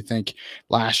City, you think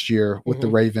last year with the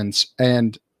Ravens.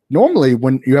 And normally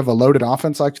when you have a loaded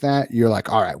offense like that, you're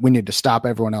like, all right, we need to stop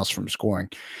everyone else from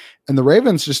scoring. And the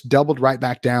Ravens just doubled right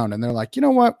back down. And they're like, you know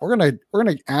what? We're going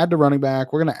to add to running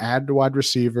back. We're going to add to wide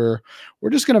receiver. We're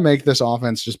just going to make this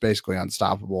offense just basically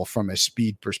unstoppable from a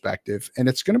speed perspective. And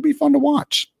it's going to be fun to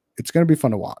watch.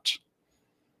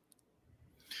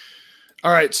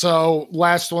 All right. So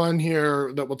last one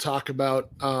here that we'll talk about,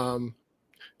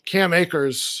 Cam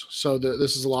Akers. So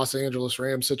this is a Los Angeles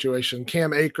Rams situation.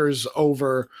 Cam Akers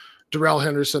over Darrell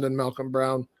Henderson and Malcolm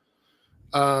Brown.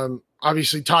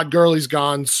 Obviously Todd Gurley's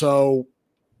gone, so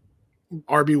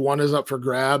RB1 is up for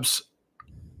grabs.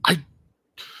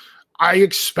 I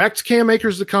expect Cam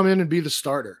Akers to come in and be the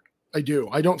starter. I do.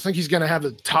 I don't think he's going to have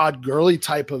the Todd Gurley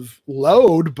type of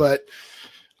load, but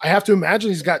I have to imagine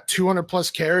he's got 200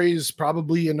 plus carries,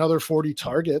 probably another 40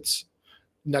 targets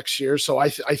next year. So I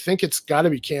think it's got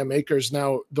to be Cam Akers.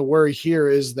 Now, the worry here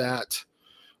is that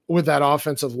with that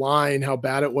offensive line, how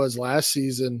bad it was last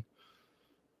season,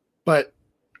 but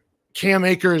Cam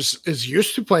Akers is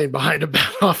used to playing behind a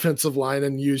bad offensive line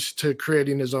and used to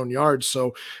creating his own yards.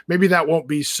 So maybe that won't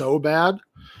be so bad.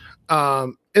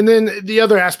 And then the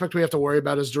other aspect we have to worry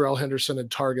about is Darrell Henderson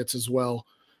and targets as well.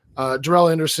 Darrell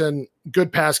Henderson,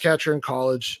 good pass catcher in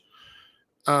college.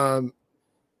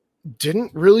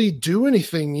 Didn't really do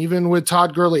anything even with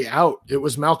Todd Gurley out. It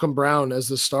was Malcolm Brown as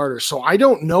the starter. So I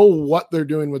don't know what they're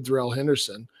doing with Darrell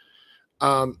Henderson.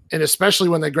 And especially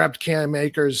when they grabbed Cam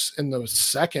Akers in the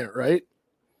second, right?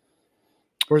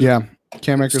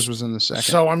 Cam Akers was in the second.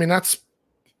 So, that's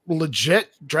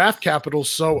legit draft capital.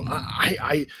 So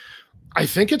I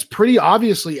think it's pretty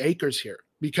obviously Akers here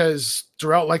because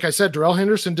like I said, Darrell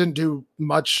Henderson didn't do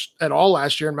much at all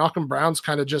last year. And Malcolm Brown's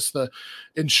kind of just the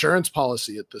insurance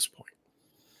policy at this point.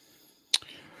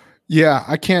 Yeah,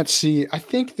 I can't see. I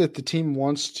think that the team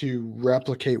wants to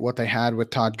replicate what they had with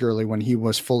Todd Gurley when he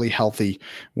was fully healthy,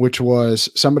 which was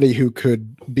somebody who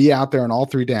could be out there on all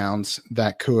three downs,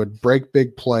 that could break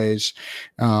big plays,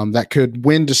 that could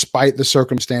win despite the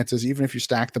circumstances, even if you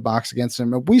stack the box against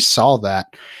him. And we saw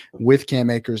that with Cam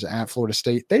Akers at Florida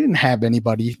State. They didn't have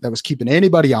anybody that was keeping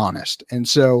anybody honest. And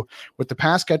so with the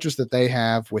pass catchers that they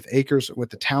have, with Akers,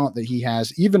 with the talent that he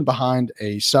has, even behind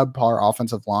a subpar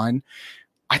offensive line,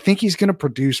 I think he's going to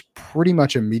produce pretty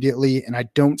much immediately. And I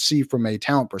don't see from a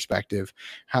talent perspective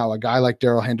how a guy like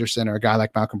Darrell Henderson or a guy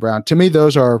like Malcolm Brown, to me,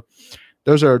 those are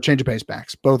change of pace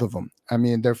backs, both of them. I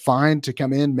mean, they're fine to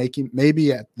come in, making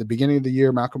maybe at the beginning of the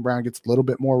year, Malcolm Brown gets a little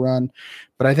bit more run.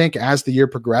 But I think as the year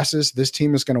progresses, this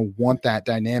team is going to want that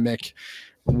dynamic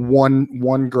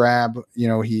one grab.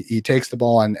 He takes the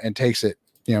ball and takes it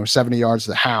 70 yards to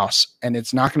the house. And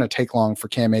it's not going to take long for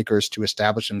Cam Akers to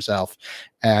establish himself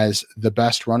as the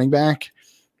best running back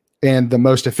and the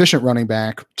most efficient running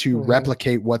back to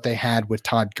replicate what they had with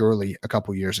Todd Gurley a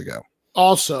couple years ago.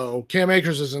 Also, Cam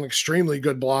Akers is an extremely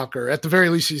good blocker. At the very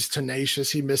least, he's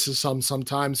tenacious. He misses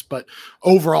sometimes, but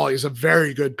overall, he's a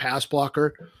very good pass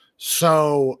blocker.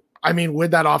 So, I mean,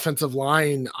 with that offensive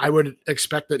line, I would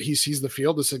expect that he sees the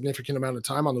field a significant amount of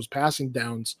time on those passing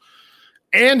downs.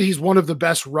 And he's one of the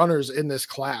best runners in this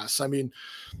class. I mean,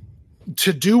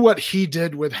 to do what he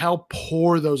did with how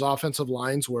poor those offensive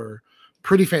lines were,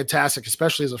 pretty fantastic,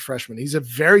 especially as a freshman. He's a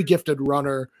very gifted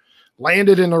runner,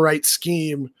 landed in the right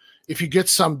scheme. If you get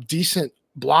some decent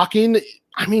blocking,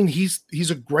 I mean, he's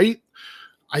a great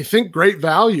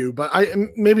value, but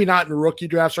maybe not in rookie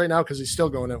drafts right now because he's still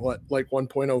going at like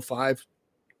 1.05.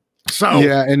 So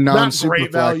yeah, and not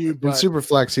great value, but in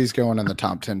SuperFlex, he's going in the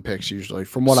top 10 picks usually,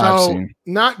 from what I've seen.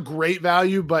 Not great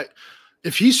value, but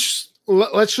if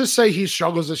let's just say he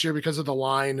struggles this year because of the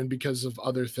line and because of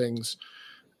other things,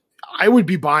 I would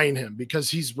be buying him because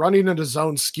he's running in a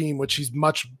zone scheme, which he's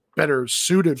much better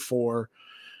suited for.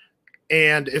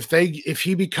 And if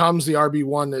he becomes the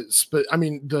RB1,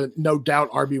 the no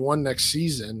doubt RB1 next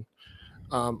season,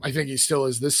 I think he still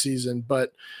is this season,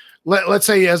 but let's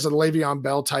say he has a Le'Veon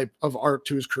Bell type of arc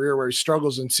to his career where he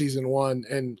struggles in season one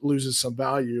and loses some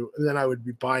value, then I would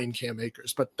be buying Cam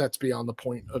Akers, but that's beyond the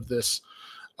point of this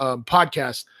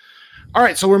podcast. All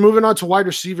right, so we're moving on to wide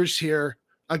receivers here.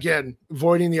 Again,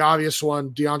 avoiding the obvious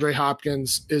one, DeAndre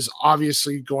Hopkins is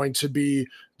obviously going to be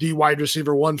the wide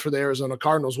receiver one for the Arizona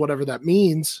Cardinals, whatever that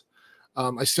means.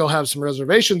 I still have some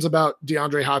reservations about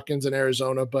DeAndre Hopkins in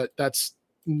Arizona, but that's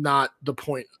not the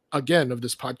point, again, of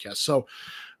this podcast. So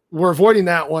we're avoiding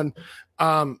that one.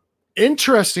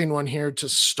 Interesting one here to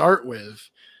start with.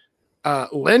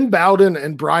 Lynn Bowden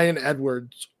and Brian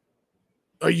Edwards.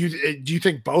 Do you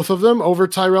think both of them over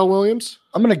Tyrell Williams?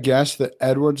 I'm going to guess that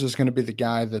Edwards is going to be the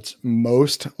guy that's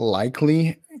most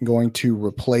likely going to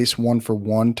replace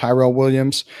one-for-one Tyrell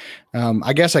Williams.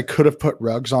 I guess I could have put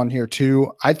Ruggs on here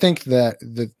too. I think that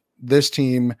this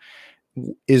team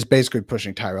is basically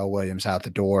pushing Tyrell Williams out the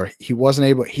door.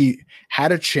 He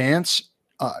had a chance,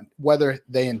 whether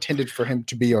they intended for him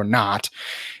to be or not.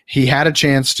 He had a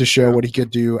chance to show what he could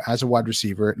do as a wide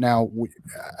receiver. Now,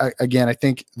 again, I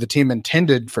think the team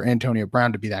intended for Antonio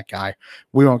Brown to be that guy.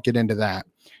 We won't get into that.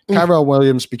 Tyrell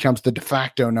Williams becomes the de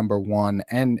facto number one,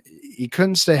 and he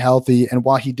couldn't stay healthy. And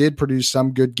while he did produce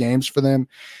some good games for them,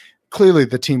 clearly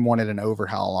the team wanted an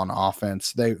overhaul on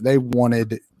offense. They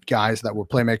wanted guys that were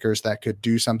playmakers that could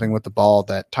do something with the ball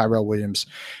that Tyrell Williams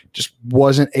just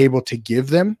wasn't able to give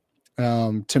them.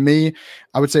 To me,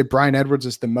 I would say Brian Edwards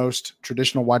is the most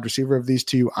traditional wide receiver of these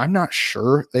two. I'm not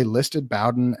sure. They listed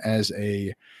Bowden as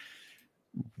a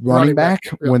running back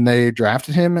when they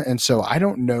drafted him. And so I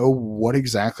don't know what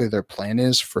exactly their plan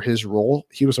is for his role.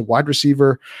 He was a wide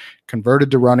receiver,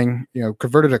 converted to running,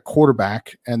 converted a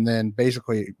quarterback, and then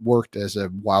basically worked as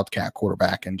a wildcat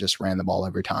quarterback and just ran the ball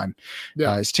every time.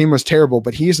 Yeah. His team was terrible,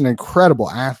 but he's an incredible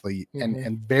athlete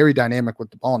and very dynamic with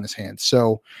the ball in his hands.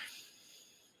 So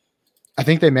I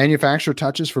think they manufacture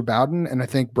touches for Bowden, and I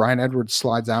think Brian Edwards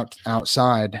slides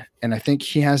outside, and I think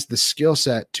he has the skill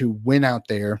set to win out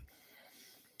there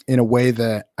in a way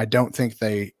that I don't think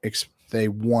they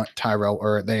want Tyrell,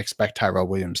 or they expect Tyrell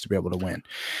Williams to be able to win.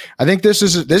 I think this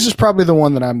is probably the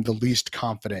one that I'm the least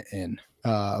confident in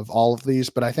of all of these,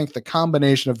 but I think the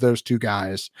combination of those two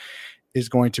guys is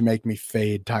going to make me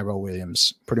fade Tyrell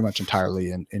Williams pretty much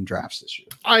entirely in drafts this year.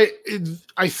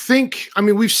 I think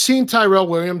we've seen Tyrell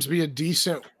Williams be a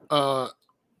decent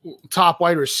top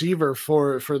wide receiver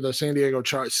for the San Diego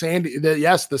Chargers.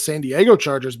 The San Diego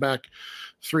Chargers back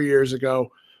 3 years ago.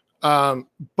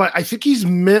 But I think he's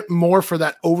meant more for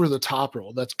that over the top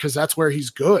role. That's because that's where he's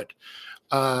good.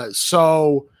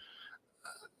 So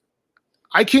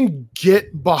I can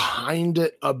get behind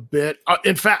it a bit.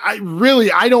 In fact,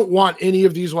 I don't want any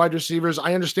of these wide receivers.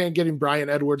 I understand getting Bryan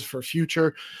Edwards for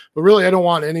future, but really I don't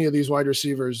want any of these wide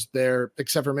receivers there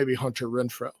except for maybe Hunter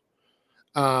Renfrow.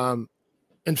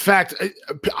 In fact,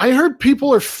 I heard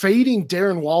people are fading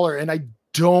Darren Waller, and I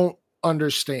don't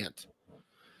understand.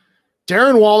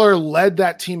 Darren Waller led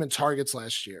that team in targets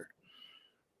last year.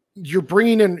 You're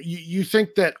bringing in, you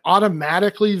think that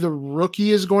automatically the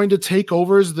rookie is going to take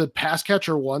over as the pass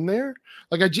catcher one there?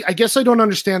 Like, I guess I don't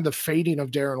understand the fading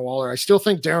of Darren Waller. I still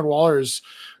think Darren Waller is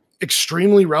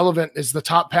extremely relevant as the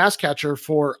top pass catcher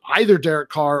for either Derek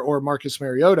Carr or Marcus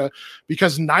Mariota,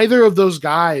 because neither of those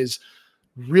guys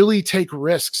really take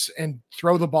risks and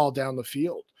throw the ball down the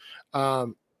field.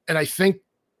 And I think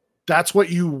that's what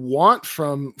you want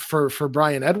for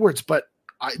Bryan Edwards, but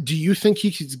do you think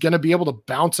he's going to be able to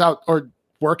bounce out or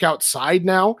work outside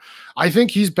now? I think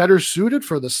he's better suited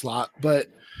for the slot, but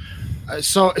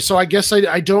so I guess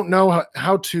I don't know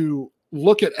how to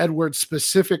look at Edwards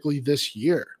specifically this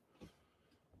year.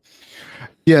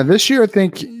 Yeah, this year I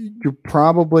think you're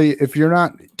probably, if you're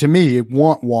not, to me, you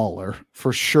want Waller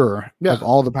for sure. Yeah. Of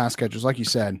all the pass catchers, like you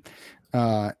said.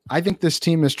 I think this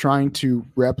team is trying to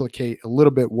replicate a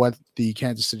little bit what the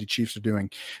Kansas City Chiefs are doing.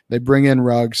 They bring in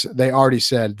Ruggs. They already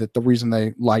said that the reason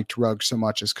they liked Ruggs so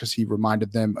much is because he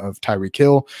reminded them of Tyreek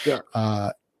Hill.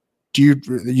 Yeah.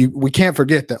 We can't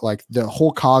forget that like the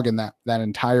whole cog in that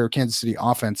entire Kansas City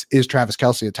offense is Travis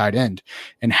Kelce at tight end,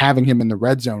 and having him in the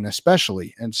red zone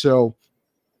especially. And so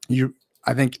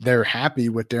I think they're happy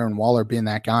with Darren Waller being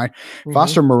that guy. Mm-hmm.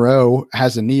 Foster Moreau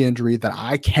has a knee injury that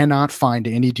I cannot find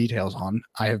any details on.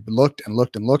 I have looked and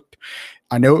looked and looked.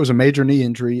 I know it was a major knee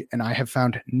injury, and I have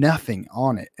found nothing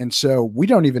on it. And so we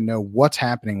don't even know what's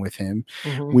happening with him.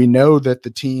 Mm-hmm. We know that the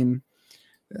team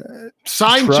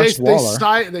signed Jason. They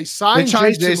signed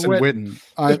Jason Witten.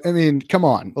 I mean, come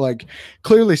on. Like,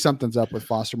 clearly something's up with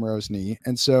Foster Moreau's knee.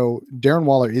 And so Darren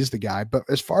Waller is the guy. But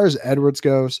as far as Edwards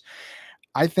goes,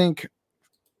 I think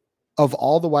of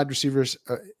all the wide receivers,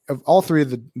 of all three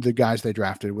of the guys they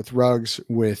drafted, with Ruggs,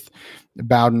 with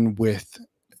Bowden, with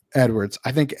Edwards,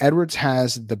 I think Edwards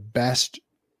has the best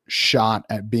shot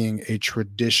at being a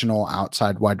traditional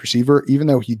outside wide receiver. Even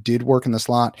though he did work in the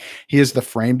slot, he has the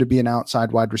frame to be an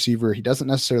outside wide receiver. He doesn't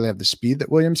necessarily have the speed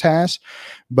that Williams has,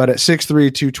 but at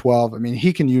 6'3", 212, I mean,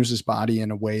 he can use his body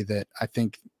in a way that I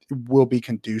think will be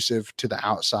conducive to the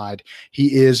outside.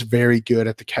 He is very good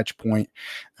at the catch point.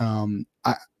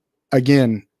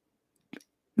 Again,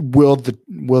 will the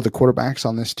quarterbacks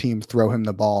on this team throw him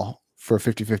the ball for a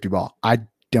 50-50 ball? I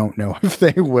don't know if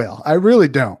they will. I really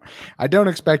don't. I don't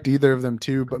expect either of them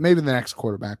to, but maybe the next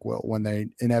quarterback will when they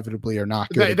inevitably are not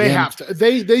good. They have to.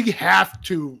 They have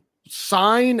to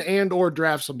sign and or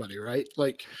draft somebody, right?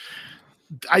 Like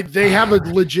they have a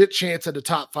legit chance at a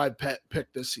top 5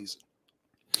 pick this season.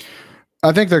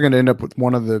 I think they're going to end up with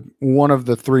one of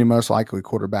the three most likely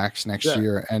quarterbacks next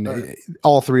year, and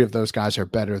all three of those guys are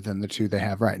better than the two they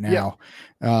have right now.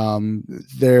 Yeah.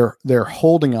 They're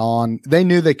holding on. They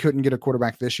knew they couldn't get a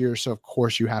quarterback this year, so of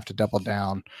course you have to double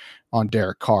down on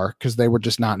Derek Carr because they were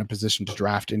just not in a position to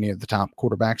draft any of the top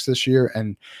quarterbacks this year.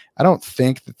 And I don't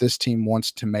think that this team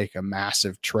wants to make a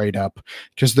massive trade up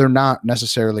because they're not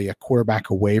necessarily a quarterback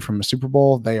away from a Super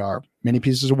Bowl. They are many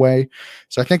pieces away.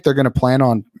 So I think they're going to plan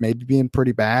on maybe being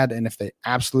pretty bad. And if they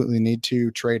absolutely need to,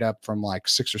 trade up from like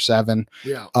 6 or 7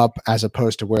 up as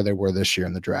opposed to where they were this year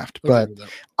in the draft. But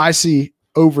I see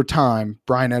over time,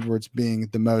 Bryan Edwards being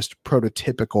the most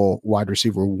prototypical wide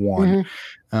receiver one.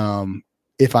 Mm-hmm.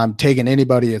 If I'm taking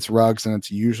anybody, it's Ruggs, and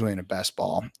it's usually in a best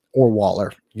ball or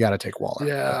Waller. You got to take Waller.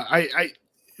 Yeah,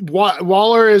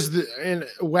 Waller is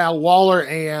Waller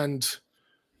and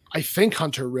I think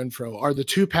Hunter Renfrow are the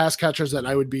two pass catchers that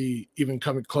I would be even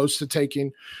coming close to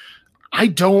taking. I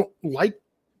don't like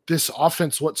this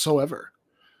offense whatsoever.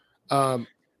 I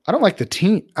don't like the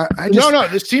team.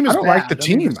 This team is. I don't like the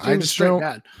team. I just don't.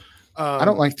 Bad. I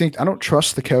don't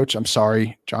trust the coach. I'm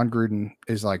sorry, John Gruden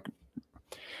is like.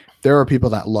 There are people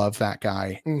that love that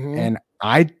guy, mm-hmm. and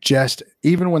I just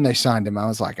even when they signed him, I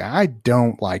was like, I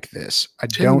don't like this. I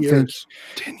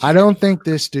don't think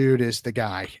this dude is the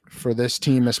guy for this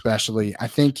team, especially. I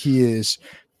think he is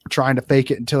trying to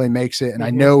fake it until he makes it, and mm-hmm. I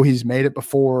know he's made it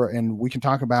before. And we can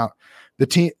talk about the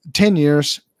team. 10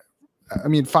 years. I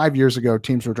mean, 5 years ago,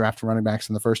 teams were drafting running backs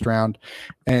in the first round,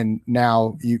 and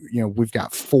now we've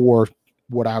got 4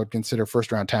 what I would consider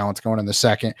first round talents going in the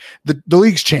second. The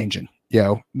league's changing.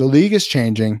 The league is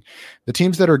changing. The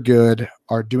teams that are good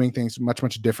are doing things much,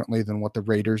 much differently than what the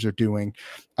Raiders are doing.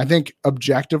 I think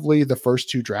objectively, the first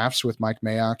 2 drafts with Mike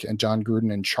Mayock and John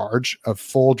Gruden in charge of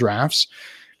full drafts,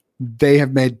 they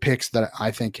have made picks that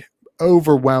I think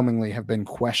overwhelmingly have been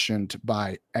questioned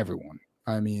by everyone.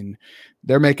 I mean,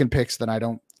 they're making picks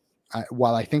that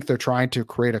while I think they're trying to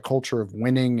create a culture of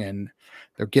winning and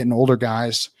they're getting older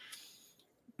guys,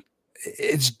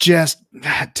 it's just,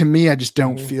 to me, I just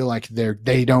don't feel like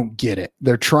they don't get it.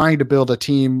 They're trying to build a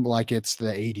team like it's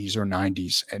the 80s or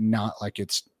 90s and not like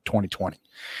it's 2020.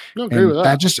 I agree with that.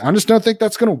 I just don't think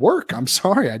that's going to work. I'm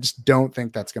sorry. I just don't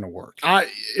think that's going to work.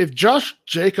 If Josh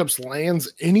Jacobs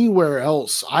lands anywhere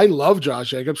else, I love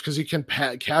Josh Jacobs because he can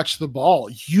catch the ball.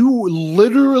 You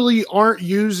literally aren't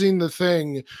using the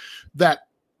thing that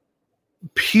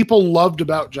people loved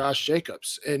about Josh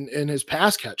Jacobs and his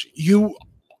pass catching. You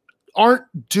aren't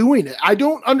doing it. I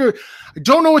don't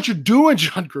know what you're doing,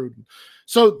 John Gruden.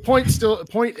 So point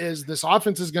is this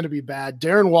offense is going to be bad.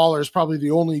 Darren Waller is probably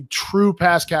the only true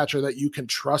pass catcher that you can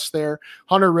trust there.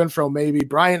 Hunter Renfrow, maybe.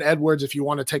 Brian Edwards, if you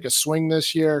want to take a swing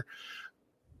this year,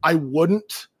 I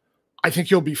wouldn't. I think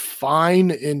he'll be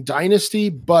fine in Dynasty,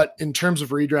 but in terms of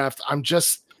redraft, I'm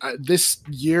just this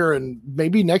year and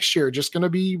maybe next year just going to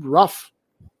be rough.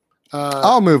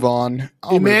 I'll move on.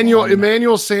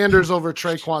 Emmanuel Sanders over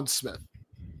Traquan Smith.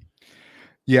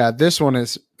 Yeah, this one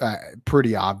is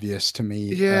pretty obvious to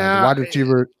me. Yeah,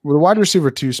 the wide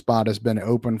receiver 2 spot has been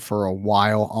open for a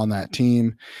while on that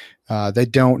team. They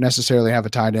don't necessarily have a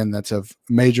tight end that's of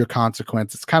major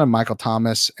consequence. It's kind of Michael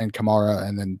Thomas and Kamara,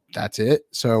 and then that's it.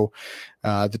 So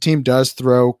the team does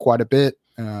throw quite a bit.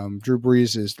 Drew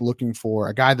Brees is looking for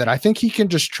a guy that I think he can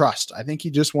just trust. I think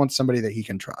he just wants somebody that he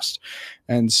can trust.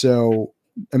 And so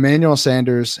Emmanuel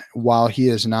Sanders, while he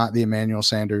is not the Emmanuel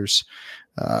Sanders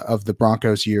of the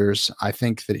Broncos years, I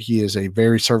think that he is a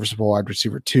very serviceable wide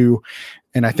receiver 2.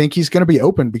 And I think he's going to be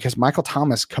open because Michael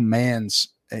Thomas commands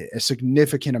a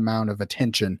significant amount of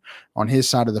attention on his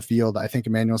side of the field. I think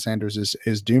Emmanuel Sanders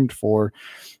is doomed for,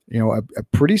 a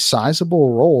pretty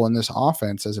sizable role in this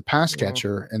offense as a pass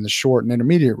catcher in the short and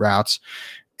intermediate routes.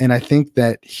 And I think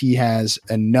that he has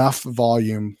enough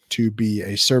volume to be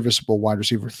a serviceable wide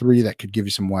receiver 3 that could give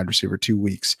you some wide receiver 2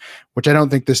 weeks, which I don't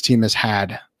think this team has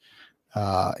had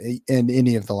in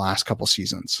any of the last couple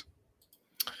seasons.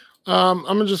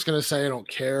 I'm just going to say I don't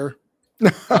care.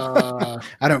 I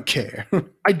don't care.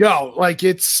 I don't. Like,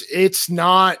 it's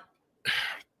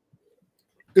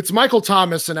Michael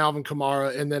Thomas and Alvin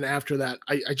Kamara, and then after that,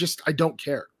 I don't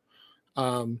care.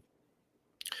 From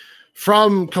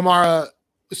Kamara,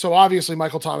 so obviously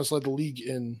Michael Thomas led the league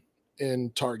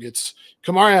in targets.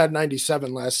 Kamara had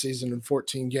 97 last season in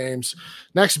 14 games.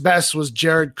 Next best was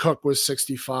Jared Cook with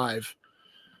 65.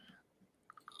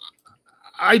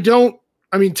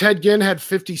 Ted Ginn had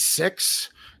 56,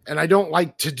 and I don't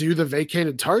like to do the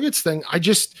vacated targets thing.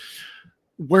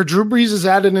 Where Drew Brees is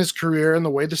at in his career and the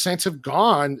way the Saints have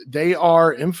gone, they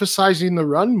are emphasizing the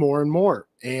run more and more.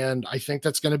 And I think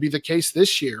that's going to be the case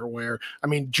this year where,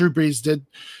 Drew Brees did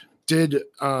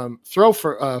throw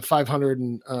for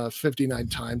 559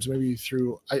 times, maybe he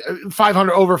threw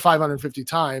 550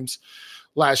 times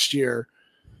last year.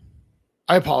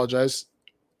 I apologize.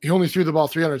 He only threw the ball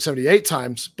 378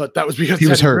 times, but that was because he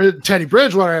was hurt. Teddy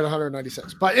Bridgewater had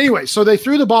 196. But anyway, so they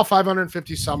threw the ball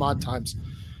 550 some odd times.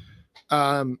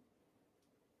 I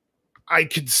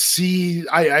could see,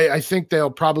 I think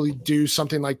they'll probably do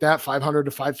something like that, 500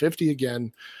 to 550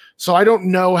 again. So I don't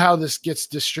know how this gets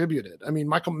distributed.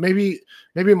 Maybe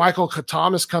Michael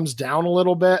Thomas comes down a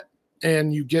little bit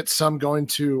and you get some going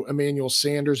to Emmanuel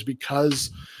Sanders because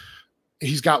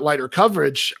he's got lighter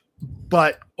coverage,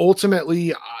 but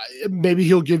ultimately maybe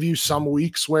he'll give you some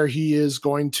weeks where he is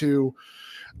going to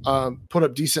put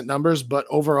up decent numbers, but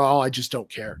overall, I just don't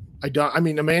care.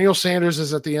 Emmanuel Sanders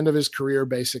is at the end of his career,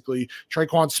 basically.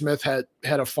 Traquan Smith had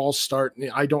a false start,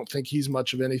 and I don't think he's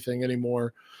much of anything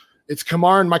anymore. It's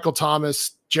Kamara and Michael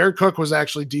Thomas. Jared Cook was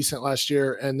actually decent last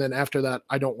year, and then after that,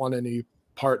 I don't want any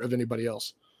part of anybody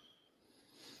else.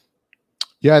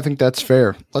 Yeah, I think that's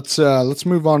fair. Let's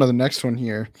move on to the next one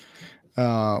here.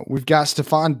 We've got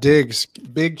Stephon Diggs,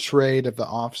 big trade of the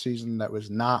offseason that was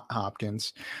not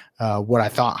Hopkins. What I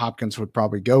thought Hopkins would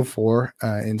probably go for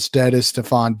instead is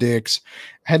Stephon Diggs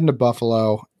heading to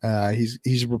Buffalo.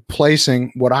 He's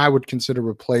replacing what I would consider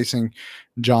replacing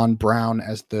John Brown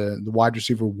as the wide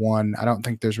receiver 1. I don't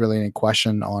think there's really any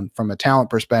question from a talent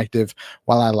perspective.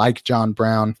 While I like John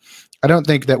Brown, I don't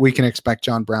think that we can expect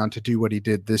John Brown to do what he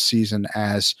did this season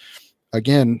as,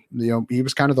 again, he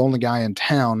was kind of the only guy in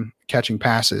town catching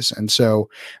passes. And so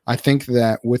I think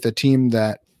that with a team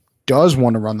that does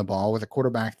want to run the ball, with a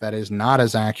quarterback that is not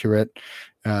as accurate,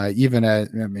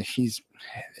 he's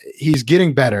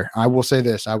getting better. I will say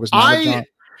this. I was not a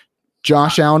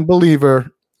Josh Allen believer,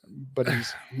 but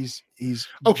He's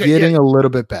okay, getting a little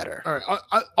bit better. All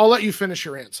right, I'll let you finish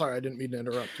your rant. Sorry, I didn't mean to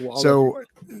interrupt. So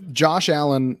Josh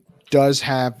Allen does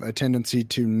have a tendency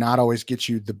to not always get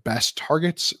you the best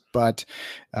targets, but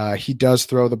he does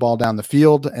throw the ball down the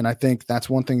field. And I think that's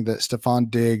one thing that Stephon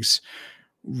Diggs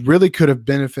really could have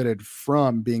benefited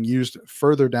from, being used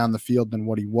further down the field than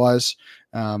what he was.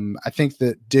 I think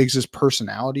that Diggs's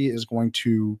personality is going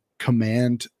to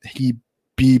command he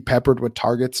be peppered with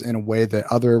targets in a way that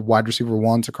other wide receiver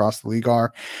ones across the league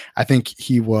are. I think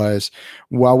he was,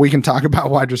 while we can talk about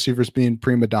wide receivers being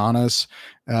prima donnas,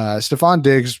 Stephon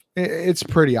Diggs, it's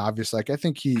pretty obvious. Like, I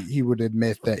think he would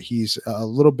admit that he's a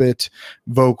little bit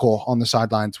vocal on the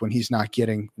sidelines when he's not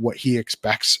getting what he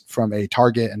expects from a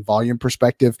target and volume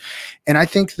perspective. And I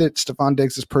think that Stephon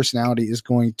Diggs' personality is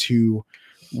going to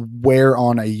wear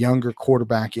on a younger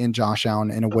quarterback in Josh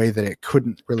Allen in a way that it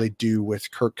couldn't really do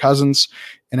with Kirk Cousins.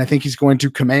 And I think he's going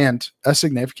to command a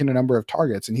significant number of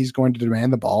targets, and he's going to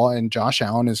demand the ball, and Josh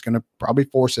Allen is going to probably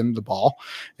force him the ball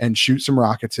and shoot some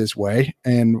rockets his way.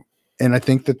 And I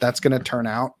think that that's going to turn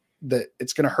out that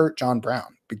it's going to hurt John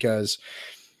Brown, because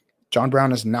John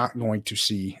Brown is not going to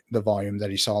see the volume that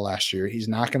he saw last year. He's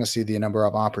not going to see the number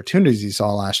of opportunities he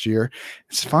saw last year.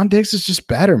 Stephon Diggs is just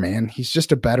better, man. He's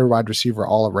just a better wide receiver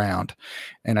all around.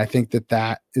 And I think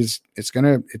that it's going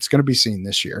to be seen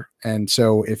this year. And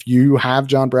so if you have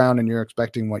John Brown and you're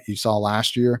expecting what you saw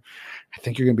last year, I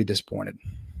think you're going to be disappointed.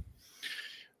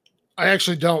 I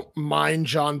actually don't mind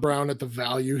John Brown at the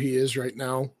value he is right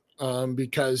now,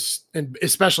 because, and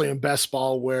especially in best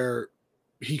ball, where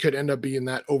he could end up being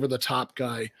that over the top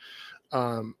guy,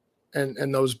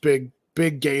 and those big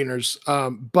gainers.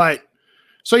 But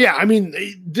so, yeah, I mean,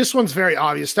 this one's very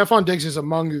obvious. Stephon Diggs is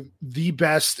among the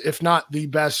best, if not the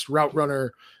best route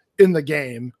runner in the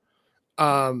game.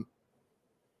 Has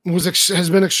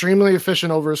been extremely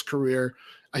efficient over his career.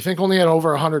 I think only had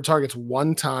over 100 targets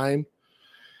one time.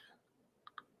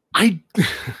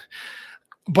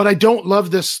 But I don't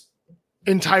love this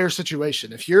entire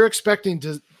situation. If you're expecting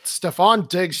Stephon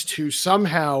Diggs to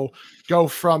somehow go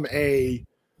from one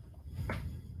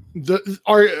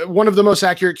of the most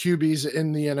accurate QBs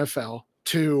in the NFL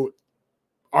to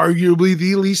arguably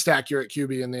the least accurate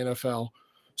QB in the NFL,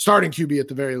 starting QB at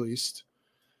the very least,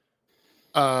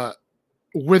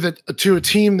 with it to a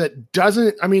team that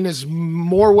doesn't, I mean, is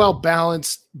more well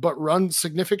balanced, but runs or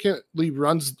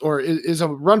is a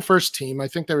run first team. I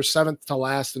think they were 7th to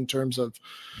last in terms of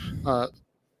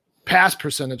pass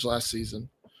percentage last season.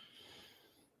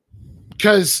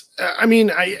 Because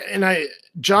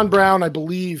John Brown, I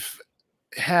believe,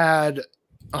 had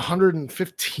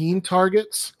 115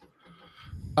 targets.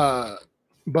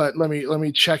 But let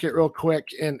me check it real quick.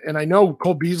 And I know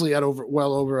Cole Beasley had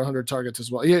well over 100 targets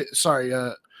as well. Yeah, sorry,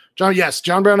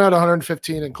 John Brown had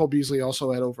 115, and Cole Beasley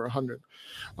also had over 100.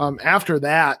 After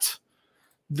that,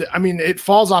 it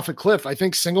falls off a cliff. I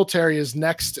think Singletary is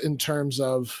next in terms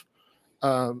of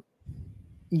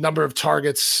number of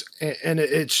targets, and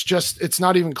it's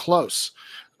not even close.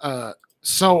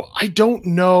 So I don't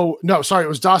know. No, sorry, it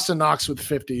was Dawson Knox with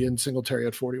 50 and Singletary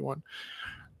at 41.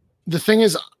 The thing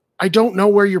is, I don't know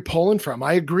where you're pulling from.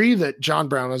 I agree that John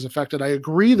Brown is affected. I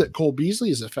agree that Cole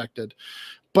Beasley is affected,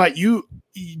 but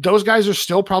those guys are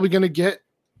still probably going to get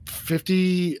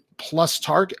 50 plus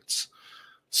targets.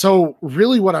 So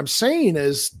really what I'm saying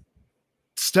is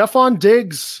Stephon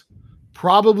Diggs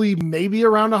probably maybe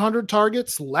around 100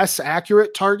 targets, less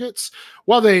accurate targets.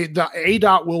 Well, the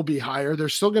ADOT will be higher. They're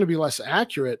still going to be less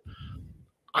accurate.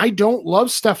 I don't love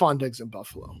Stephon Diggs in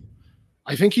Buffalo.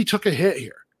 I think he took a hit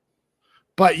here.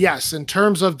 But yes, in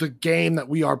terms of the game that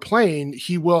we are playing,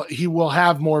 he will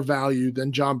have more value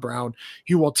than John Brown.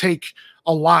 He will take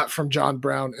a lot from John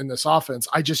Brown in this offense.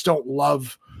 I just don't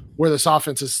love where this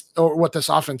offense is, or what this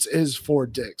offense is for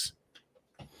Diggs.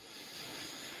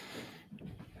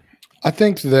 I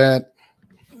think that,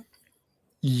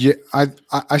 yeah,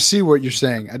 I see what you're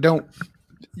saying.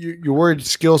 You're worried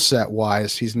skill set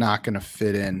wise, he's not going to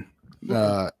fit in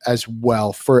as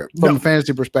well from a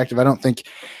fantasy perspective. I don't think,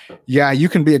 you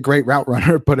can be a great route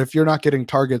runner, but if you're not getting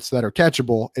targets that are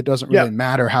catchable, it doesn't really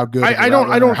matter how good. I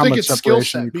don't think it's skill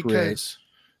set, because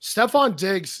Stephon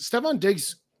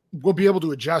Diggs will be able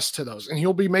to adjust to those, and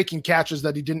he'll be making catches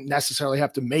that he didn't necessarily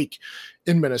have to make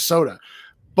in Minnesota.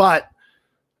 But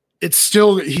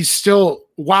he's still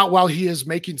while he is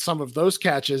making some of those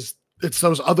catches, it's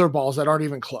those other balls that aren't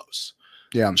even close.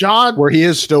 Yeah. John, where he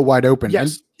is still wide open.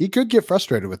 Yes. And he could get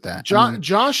frustrated with that.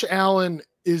 Josh Allen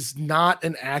is not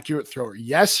an accurate thrower.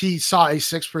 Yes, he saw a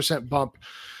 6% bump,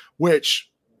 which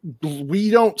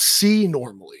we don't see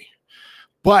normally.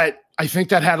 But I think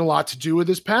that had a lot to do with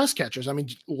his pass catchers. I mean,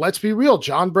 let's be real.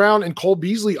 John Brown and Cole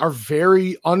Beasley are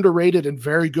very underrated and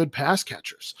very good pass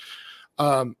catchers.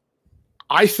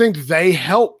 I think they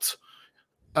helped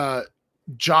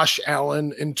Josh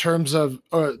Allen in terms of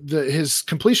his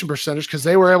completion percentage, because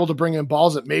they were able to bring in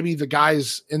balls that maybe the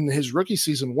guys in his rookie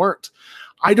season weren't.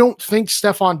 I don't think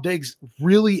Stephon Diggs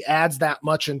really adds that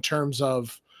much in terms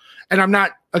of, and I'm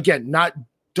not, again,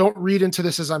 don't read into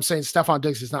this as I'm saying Stephon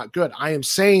Diggs is not good. I am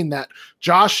saying that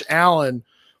Josh Allen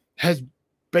has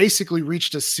basically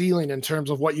reached a ceiling in terms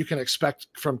of what you can expect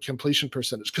from completion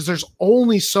percentage, because there's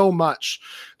only so much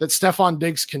that Stephon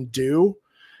Diggs can do.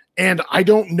 And I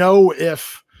don't know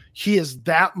if he is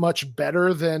that much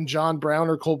better than John Brown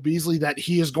or Cole Beasley that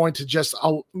he is going to just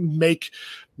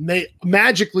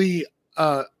magically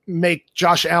make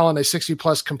Josh Allen a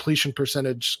 60+ completion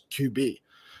percentage QB.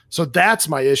 So that's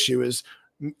my issue, is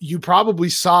you probably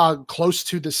saw close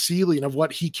to the ceiling of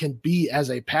what he can be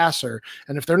as a passer.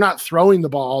 And if they're not throwing the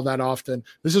ball all that often,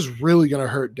 this is really going to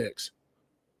hurt Diggs.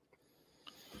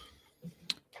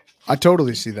 I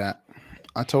totally see that.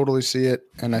 I totally see it.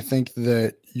 And I think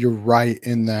that you're right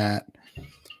in that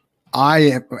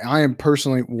I am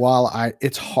personally,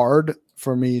 it's hard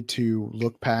for me to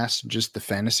look past just the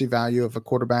fantasy value of a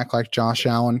quarterback like Josh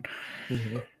Allen.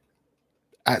 Mm-hmm.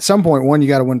 At some point, one, you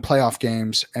got to win playoff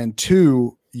games, and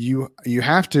two, you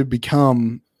have to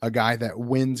become a guy that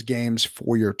wins games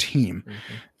for your team.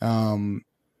 Mm-hmm.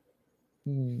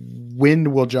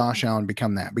 When will Josh Allen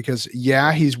become that? Because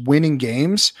he's winning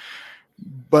games,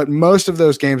 but most of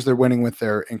those games they're winning with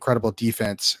their incredible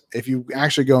defense. If you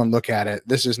actually go and look at it,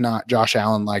 this is not Josh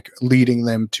Allen like leading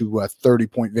them to a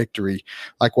 30-point victory,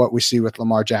 like what we see with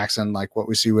Lamar Jackson, like what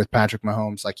we see with Patrick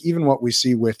Mahomes, like even what we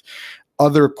see with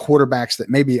other quarterbacks that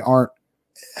maybe aren't,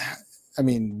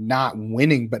 not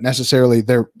winning, but necessarily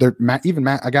they're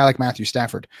a guy like Matthew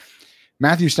Stafford.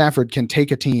 Matthew Stafford can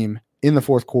take a team in the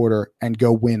fourth quarter and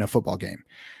go win a football game.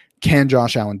 Can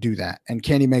Josh Allen do that? And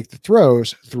can he make the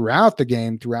throws throughout the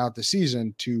game, throughout the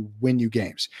season to win you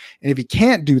games? And if he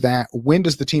can't do that, when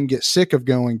does the team get sick of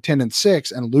going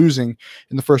 10-6 and losing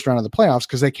in the first round of the playoffs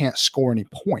because they can't score any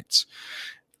points?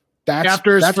 That's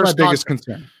my biggest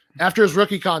concern. After his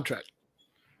rookie contract.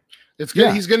 It's good.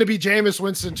 Yeah. He's going to be Jameis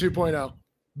Winston 2.0.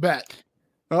 Bet.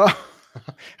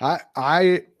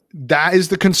 That is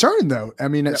the concern, though. I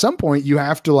mean, at some point you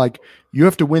have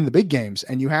to win the big games,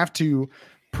 and you have to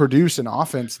produce an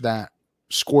offense that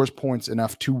scores points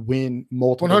enough to win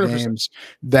multiple 100%. Games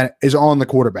that is on the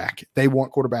quarterback. They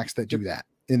want quarterbacks that do that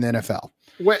in the NFL.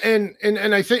 Well, and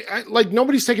I think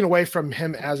nobody's taken away from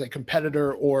him as a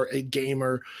competitor or a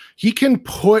gamer. He can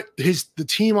put the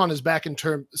team on his back in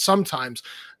terms sometimes,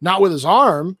 not with his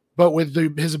arm, but with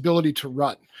his ability to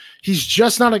run. He's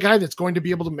just not a guy that's going to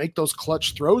be able to make those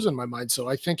clutch throws in my mind. So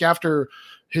I think after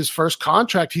his first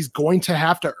contract, he's going to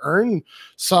have to earn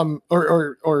some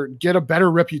or get a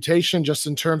better reputation just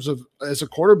in terms of as a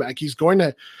quarterback. He's going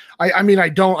to,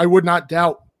 I would not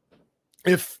doubt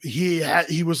if he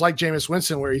was like Jameis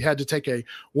Winston, where he had to take a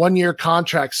 1-year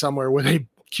contract somewhere with a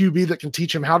QB that can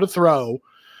teach him how to throw,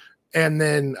 and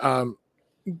then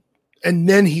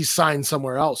he's signed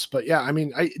somewhere else. But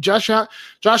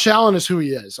Josh Allen is who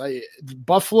he is.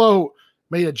 Buffalo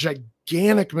made a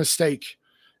gigantic mistake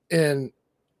in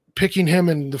picking him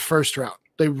in the first round.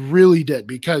 They really did,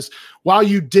 because while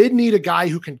you did need a guy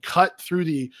who can cut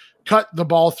the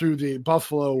ball through the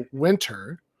Buffalo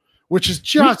winter, which is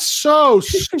just so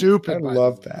stupid. I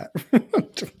love that.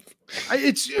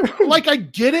 It's like, I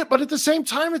get it, but at the same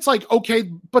time, it's like, okay,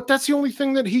 but that's the only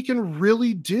thing that he can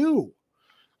really do.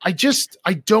 I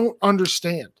don't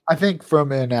understand. I think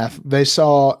from they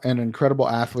saw an incredible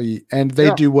athlete, and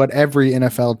they do what every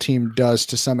NFL team does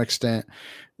to some extent.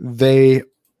 They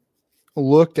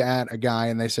looked at a guy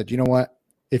and they said, you know what?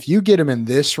 If you get him in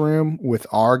this room with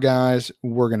our guys,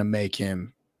 we're going to make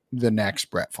him the next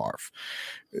Brett Favre.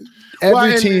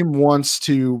 Every team wants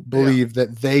to believe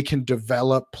that they can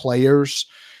develop players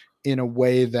in a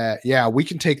way that, we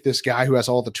can take this guy who has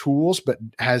all the tools, but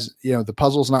has, the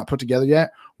puzzle's not put together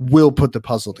yet. We'll put the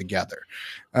puzzle together.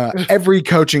 Every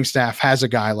coaching staff has a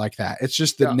guy like that. It's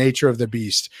just the nature of the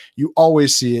beast. You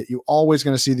always see it. You're always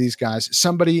going to see these guys.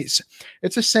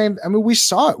 It's the same. I mean, we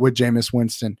saw it with Jameis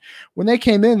Winston. When they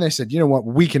came in, they said, you know what?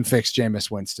 We can fix Jameis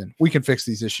Winston. We can fix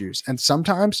these issues. And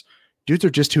sometimes dudes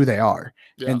are just who they are.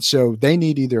 Yeah. And so they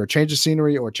need either a change of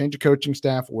scenery or a change of coaching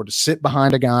staff, or to sit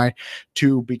behind a guy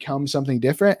to become something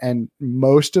different. And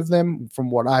most of them, from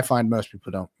what I find,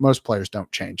 most players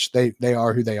don't change. They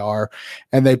are who they are,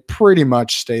 and they pretty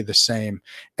much stay the same.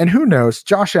 And who knows,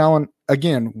 Josh Allen,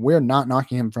 again, we're not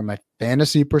knocking him from a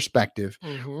fantasy perspective.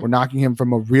 Mhm. We're knocking him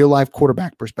from a real life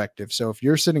quarterback perspective. So if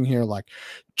you're sitting here like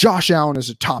Josh Allen is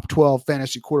a top 12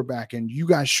 fantasy quarterback and you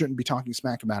guys shouldn't be talking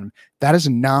smack about him, that is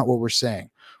not what we're saying.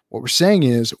 What we're saying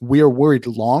is we are worried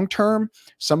long term.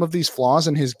 Some of these flaws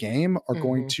in his game are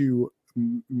going to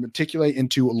matriculate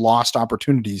into lost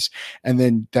opportunities. And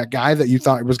then that guy that you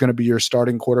thought was going to be your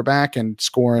starting quarterback and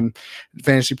scoring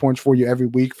fantasy points for you every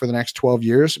week for the next 12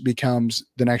 years becomes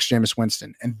the next Jameis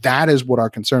Winston. And that is what our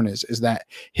concern is that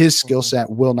his skill set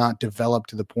will not develop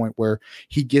to the point where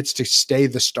he gets to stay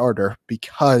the starter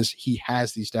because he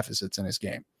has these deficits in his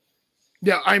game.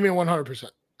 Yeah, I mean,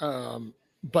 100%.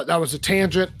 But that was a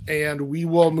tangent, and we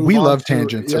will move on. We love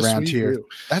tangents yes, around here. Do.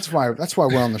 That's why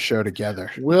we're on the show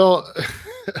together.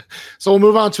 So we'll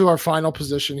move on to our final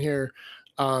position here.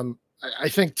 I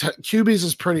think QBs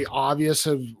is pretty obvious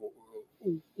of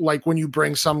like when you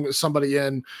bring somebody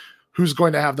in who's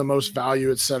going to have the most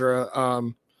value, et cetera.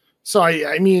 So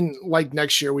I mean, like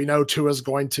next year, we know Tua is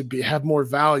going to have more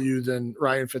value than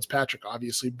Ryan Fitzpatrick,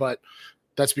 obviously, but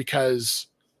that's because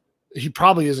he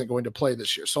probably isn't going to play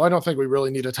this year. So I don't think we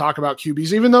really need to talk about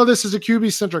QBs, even though this is a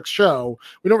QB-centric show.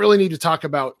 We don't really need to talk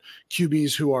about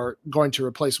QBs who are going to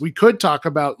replace. We could talk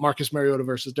about Marcus Mariota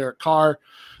versus Derek Carr.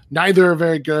 Neither are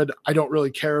very good. I don't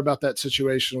really care about that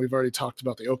situation. We've already talked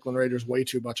about the Oakland Raiders way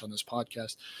too much on this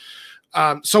podcast.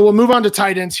 So we'll move on to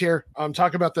tight ends here.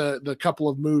 Talk about the couple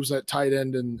of moves at tight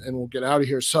end, and we'll get out of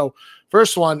here. So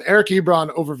first one, Eric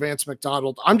Ebron over Vance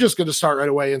McDonald. I'm just going to start right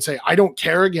away and say I don't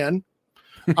care again.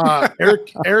 Eric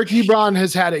Ebron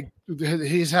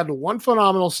he's had one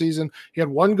phenomenal season. He had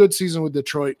one good season with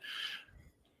Detroit.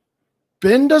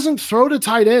 Ben doesn't throw to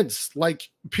tight ends.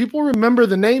 Like, people remember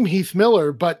the name Heath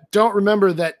Miller, but don't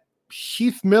remember that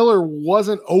Heath Miller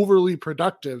wasn't overly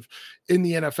productive in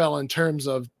the NFL in terms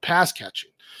of pass catching.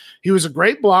 He was a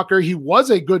great blocker. He was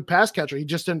a good pass catcher. He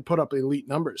just didn't put up elite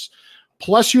numbers.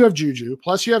 Plus you have Juju.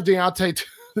 Plus you have Deontay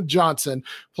Johnson,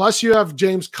 plus you have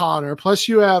James Conner, plus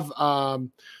you have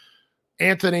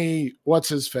Anthony, what's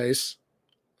his face?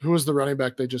 Who was the running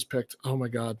back they just picked? Oh my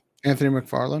God. Anthony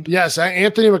McFarland? Yes,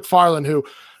 Anthony McFarland, who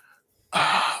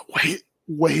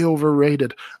way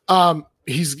overrated.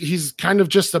 He's kind of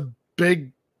just a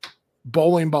big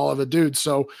bowling ball of a dude.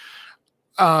 So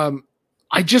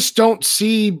I just don't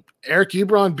see Eric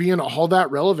Ebron being all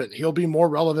that relevant. He'll be more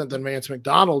relevant than Vance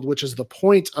McDonald, which is the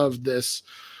point of this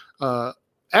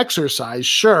exercise,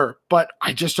 sure, but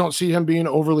I just don't see him being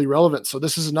overly relevant. So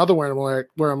this is another one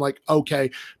where I'm like, okay,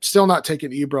 still not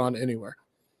taking Ebron anywhere.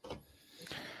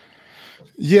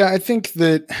 Yeah, I think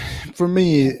that for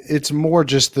me, it's more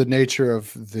just the nature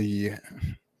of the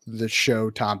show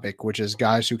topic, which is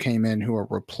guys who came in who are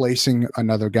replacing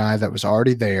another guy that was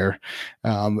already there.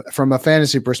 From a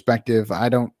fantasy perspective, I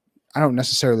don't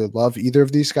necessarily love either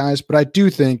of these guys, but I do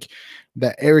think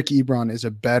that Eric Ebron is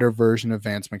a better version of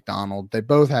Vance McDonald. They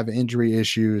both have injury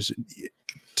issues.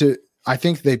 I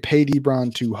think they paid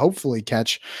Ebron to hopefully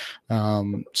catch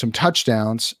some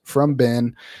touchdowns from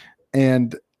Ben,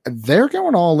 and they're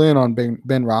going all in on Ben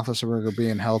Roethlisberger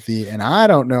being healthy, and I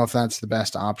don't know if that's the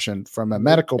best option from a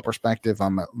medical perspective.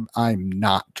 I'm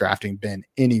not drafting Ben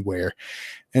anywhere.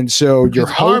 And so your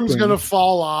arm's going to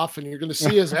fall off and you're going to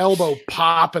see his elbow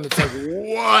pop and it's like,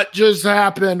 what just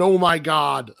happened? Oh my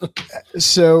God.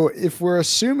 So if we're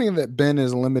assuming that Ben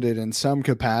is limited in some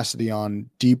capacity on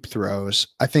deep throws,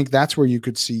 I think that's where you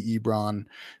could see Ebron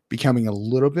becoming a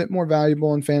little bit more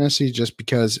valuable in fantasy, just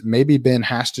because maybe Ben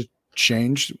has to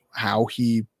change how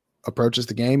he approaches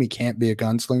the game. He can't be a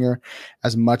gunslinger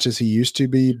as much as he used to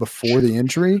be before the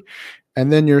injury.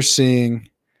 And then you're seeing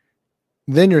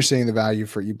the value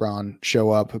for Ebron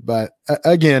show up. But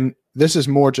again, this is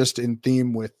more just in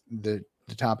theme with the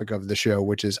topic of the show,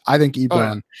 which is I think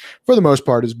Ebron, for the most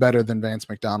part, is better than Vance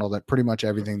McDonald at pretty much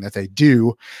everything that they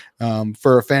do.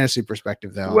 For a fantasy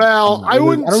perspective, though, well, I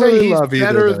wouldn't say he's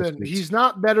better than he's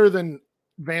not better than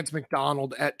Vance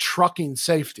McDonald at trucking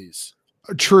safeties.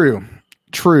 True,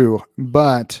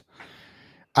 but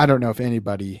I don't know if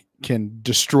anybody can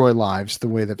destroy lives the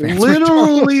way that Vance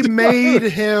literally made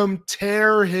him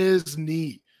tear his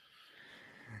knee.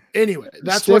 Anyway,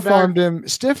 that's stiff armed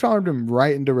him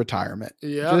right into retirement.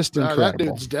 Yeah, just incredible. That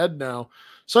dude's dead now.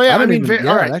 So yeah, all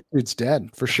right, that dude's dead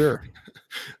for sure.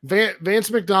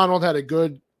 Vance McDonald had a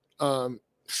good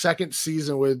second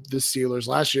season with the Steelers.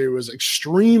 Last year he was an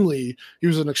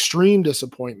extreme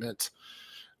disappointment.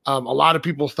 A lot of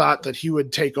people thought that he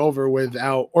would take over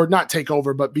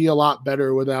but be a lot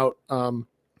better without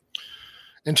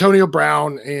Antonio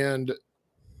Brown and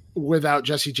without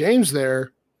Jesse James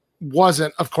there.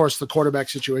 Wasn't, of course, the quarterback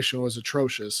situation was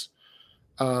atrocious.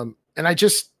 And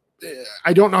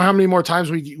I don't know how many more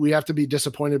times we have to be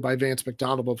disappointed by Vance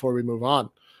McDonald before we move on.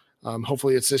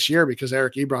 Hopefully it's this year, because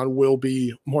Eric Ebron will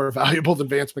be more valuable than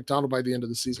Vance McDonald by the end of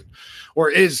the season, or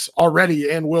is already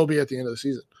and will be at the end of the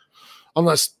season,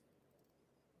 unless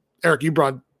Eric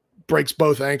Ebron breaks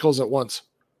both ankles at once.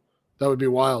 That would be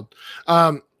wild.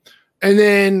 And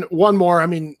then one more, I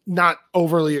mean, not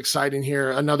overly exciting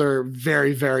here. Another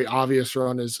very, very obvious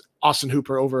run is Austin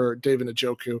Hooper over David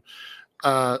Njoku.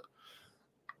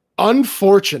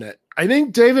 Unfortunate. I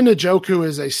think David Njoku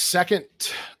is a second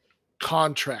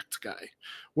contract guy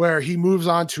where he moves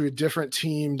on to a different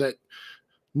team that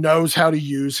knows how to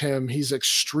use him. He's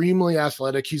extremely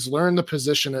athletic. He's learned the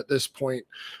position at this point.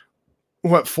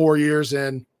 4 years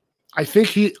in? I think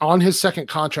he on his second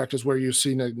contract is where you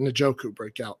see Njoku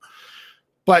break out.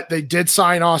 But they did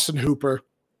sign Austin Hooper.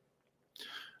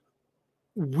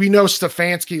 We know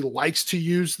Stefanski likes to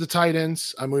use the tight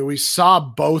ends. I mean, we saw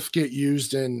both get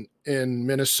used in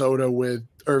Minnesota with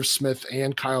Irv Smith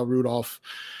and Kyle Rudolph.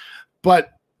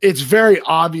 But it's very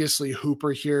obviously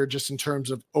Hooper here, just in terms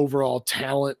of overall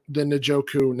talent, than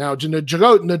Njoku. Now,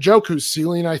 Njoku's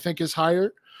ceiling, I think, is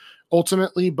higher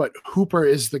ultimately, but Hooper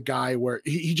is the guy where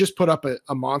he just put up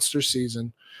a monster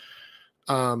season.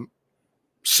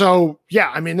 So,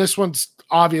 yeah, I mean, this one's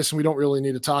obvious and we don't really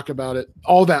need to talk about it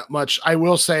all that much. I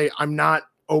will say I'm not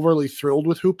overly thrilled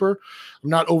with Hooper. I'm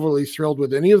not overly thrilled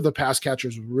with any of the pass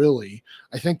catchers, really.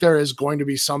 I think there is going to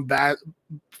be some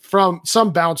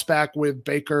bounce back with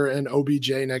Baker and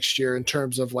OBJ next year in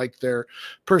terms of like their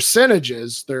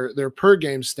percentages, their per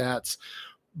game stats.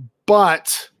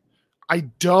 But I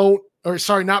don't, or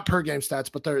sorry, not per game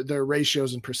stats, but their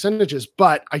ratios and percentages.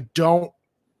 But I don't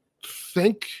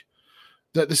think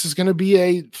that this is going to be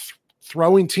a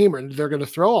throwing team, and they're going to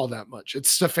throw all that much.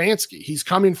 It's Stefanski. He's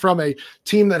coming from a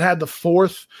team that had the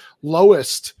fourth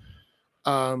lowest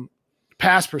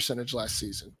pass percentage last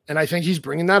season. And I think he's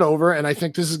bringing that over. And I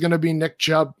think this is going to be Nick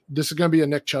Chubb. This is going to be a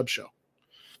Nick Chubb show.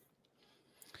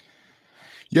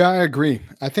 Yeah, I agree.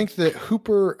 I think that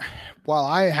Hooper, while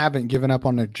I haven't given up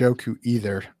on Njoku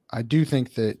either, I do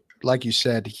think that, like you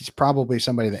said, he's probably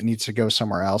somebody that needs to go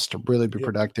somewhere else to really be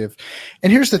productive.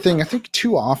 And here's the thing. I think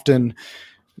too often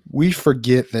we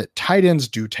forget that tight ends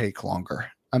do take longer.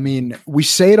 I mean, we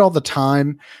say it all the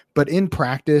time, but in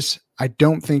practice, I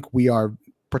don't think we are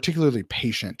particularly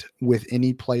patient with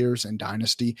any players in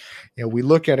Dynasty. You know, we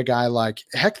look at a guy like,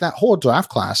 heck, that whole draft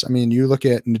class. I mean, you look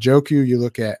at Njoku, you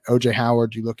look at OJ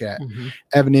Howard, you look at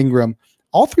Evan Ingram.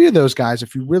 All three of those guys,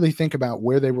 if you really think about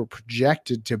where they were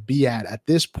projected to be at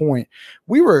this point,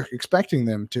 we were expecting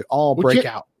them to all break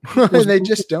out. And they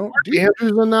just don't do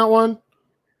Andrews in that one?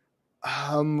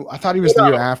 I thought he was the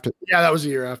year after. Yeah, that was the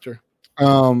year after.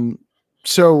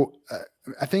 So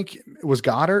I think it was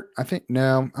Goddard.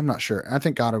 No, I'm not sure. I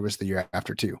think Goddard was the year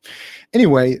after too.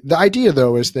 Anyway, the idea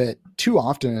though is that too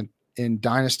often in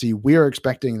Dynasty, we are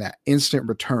expecting that instant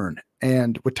return.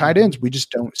 And with tight ends, we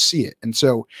just don't see it. And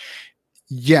so,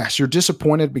 yes, you're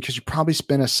disappointed because you probably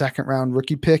spent a second round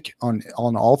rookie pick on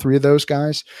all three of those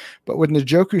guys. But with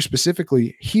Njoku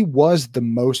specifically, he was the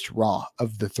most raw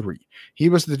of the three. He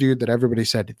was the dude that everybody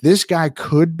said, this guy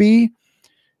could be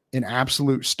an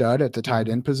absolute stud at the tight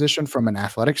end position. From an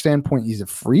athletic standpoint, he's a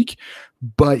freak,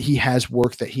 but he has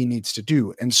work that he needs to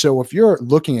do. And so if you're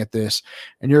looking at this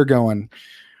and you're going,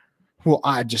 well,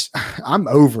 I'm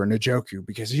over Njoku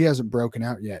because he hasn't broken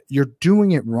out yet, you're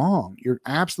doing it wrong. You're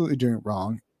absolutely doing it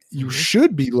wrong. You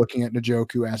should be looking at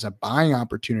Njoku as a buying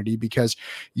opportunity because,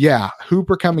 yeah,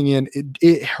 Hooper coming in,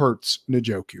 it hurts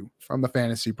Njoku from a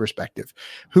fantasy perspective.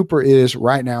 Hooper is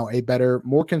right now a better,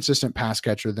 more consistent pass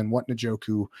catcher than what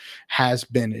Njoku has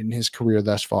been in his career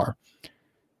thus far.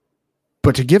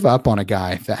 But to give up on a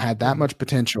guy that had that much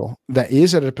potential, that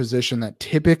is at a position that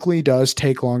typically does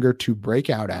take longer to break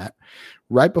out at,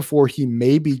 right before he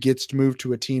maybe gets to move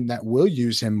to a team that will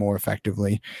use him more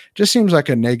effectively, just seems like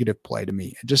a negative play to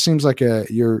me. It just seems like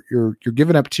you're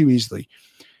giving up too easily.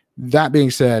 That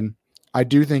being said, I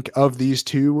do think of these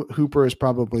two, Hooper is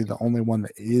probably the only one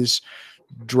that is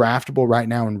draftable right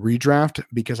now in redraft,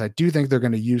 because I do think they're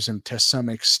going to use him to some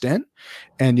extent.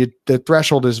 And the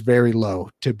threshold is very low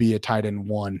to be a tight end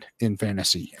one in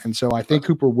fantasy. And so I think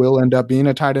Hooper will end up being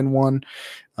a tight end one,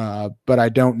 but I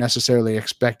don't necessarily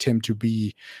expect him to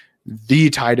be the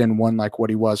tight end one like what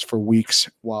he was for weeks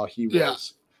while he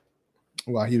was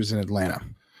in Atlanta.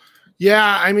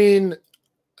 Yeah, I mean,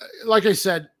 like I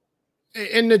said,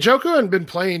 and Njoku hadn't been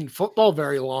playing football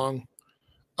very long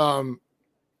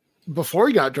before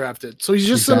he got drafted. So he's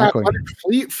just an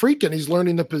athletic freak, and he's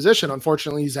learning the position.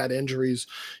 Unfortunately, he's had injuries.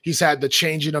 He's had the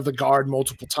changing of the guard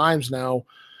multiple times now.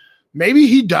 maybe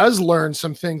he does learn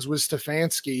some things with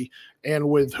Stefanski and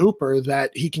with Hooper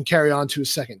that he can carry on to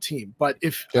his second team. But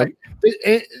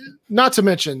not to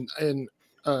mention, and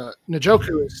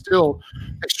Njoku is still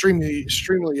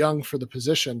extremely young for the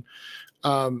position.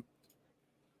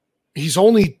 He's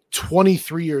only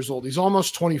 23 years old. He's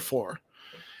almost 24.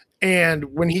 And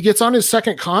when he gets on his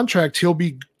second contract, he'll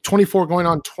be 24 going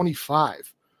on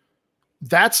 25.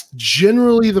 That's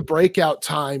generally the breakout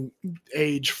time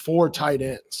age for tight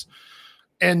ends.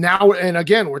 And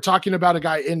again, we're talking about a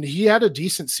guy, and he had a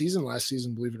decent season last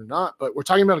season, believe it or not, but we're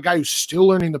talking about a guy who's still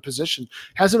learning the position,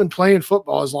 hasn't been playing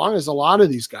football as long as a lot of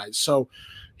these guys. So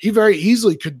he very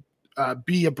easily could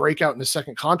be a breakout in his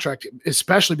second contract,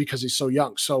 especially because he's so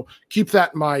young. So keep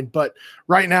that in mind. But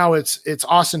right now it's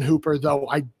Austin Hooper, though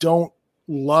I don't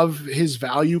love his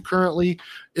value currently.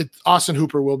 Austin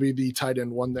Hooper will be the tight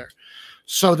end one there.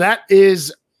 So that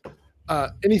is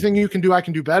anything you can do, I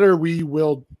can do better. We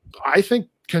will, I think,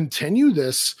 continue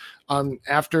this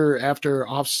after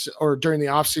off or during the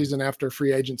off season, after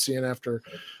free agency and after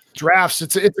drafts.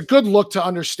 It's a good look to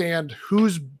understand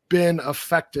who's been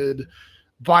affected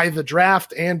by the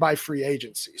draft and by free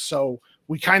agency. So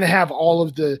we kind of have all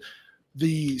of the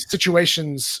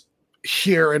situations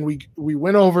here, and we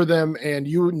went over them, and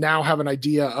you now have an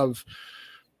idea of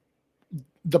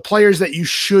the players that you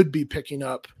should be picking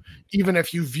up, even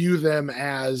if you view them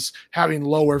as having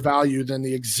lower value than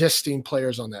the existing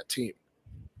players on that team.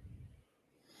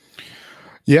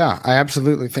 Yeah, I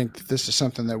absolutely think that this is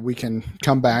something that we can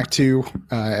come back to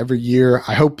every year.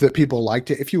 I hope that people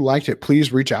liked it. If you liked it,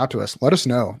 please reach out to us. Let us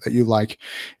know that you like.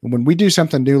 When we do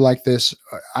something new like this,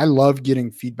 I love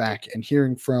getting feedback and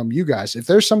hearing from you guys. If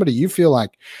there's somebody you feel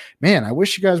like, man, I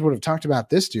wish you guys would have talked about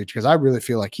this dude, because I really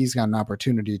feel like he's got an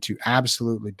opportunity to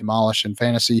absolutely demolish in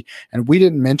fantasy, and we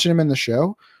didn't mention him in the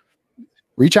show,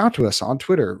 reach out to us on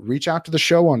Twitter. Reach out to the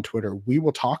show on Twitter. We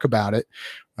will talk about it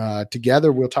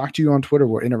together. We'll talk to you on Twitter.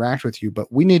 We'll interact with you,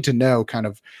 but we need to know kind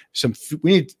of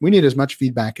we need as much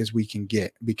feedback as we can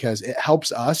get, because it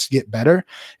helps us get better,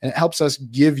 and it helps us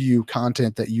give you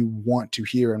content that you want to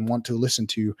hear and want to listen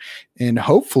to, and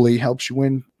hopefully helps you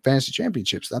win fantasy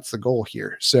championships. That's the goal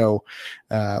here. So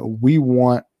we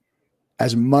want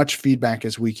as much feedback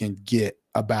as we can get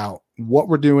about what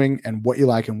we're doing and what you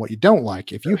like and what you don't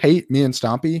like. If you hate me and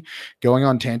Stompy going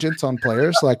on tangents on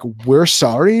players, like, we're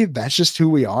sorry. That's just who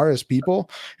we are as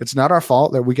people. It's not our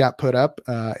fault that we got put up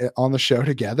on the show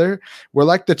together. We're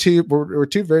like we're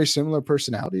two very similar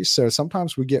personalities. So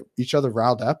sometimes we get each other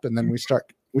riled up, and then we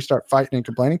start fighting and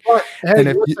complaining. But,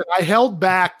 hey, listen, I held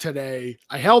back today.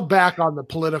 I held back on the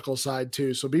political side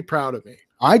too. So be proud of me.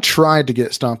 I tried to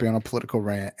get Stompy on a political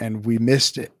rant, and we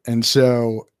missed it. And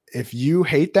so if you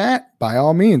hate that, by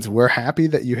all means, we're happy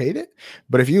that you hate it.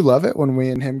 But if you love it when we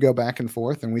and him go back and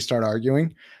forth and we start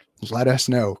arguing, let us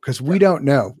know, because we don't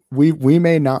know. We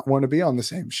may not want to be on the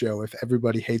same show if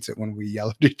everybody hates it when we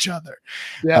yell at each other.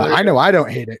 Yeah, I know I don't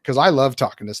hate it because I love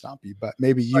talking to Stompy, but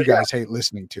maybe you guys hate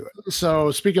listening to it. So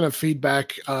speaking of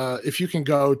feedback, if you can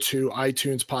go to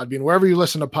iTunes, Podbean, wherever you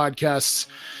listen to podcasts,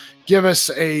 give us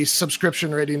a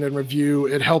subscription rating and review.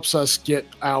 It helps us get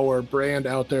our brand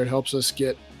out there. It helps us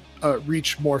get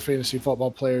reach more fantasy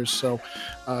football players. So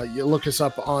you look us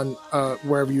up on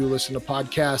wherever you listen to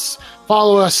podcasts.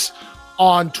 Follow us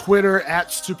on Twitter at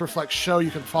SuperFlex Show.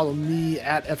 You can follow me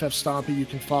at FF Stompy. You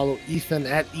can follow Ethan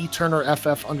at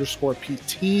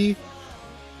eTurnerFF_PT.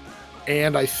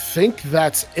 And I think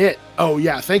that's it. Oh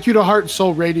yeah. Thank you to Heart and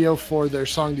Soul Radio for their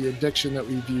song, The Addiction, that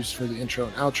we've used for the intro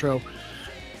and outro.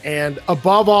 And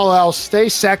above all else, stay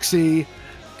sexy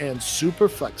and super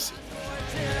flexy.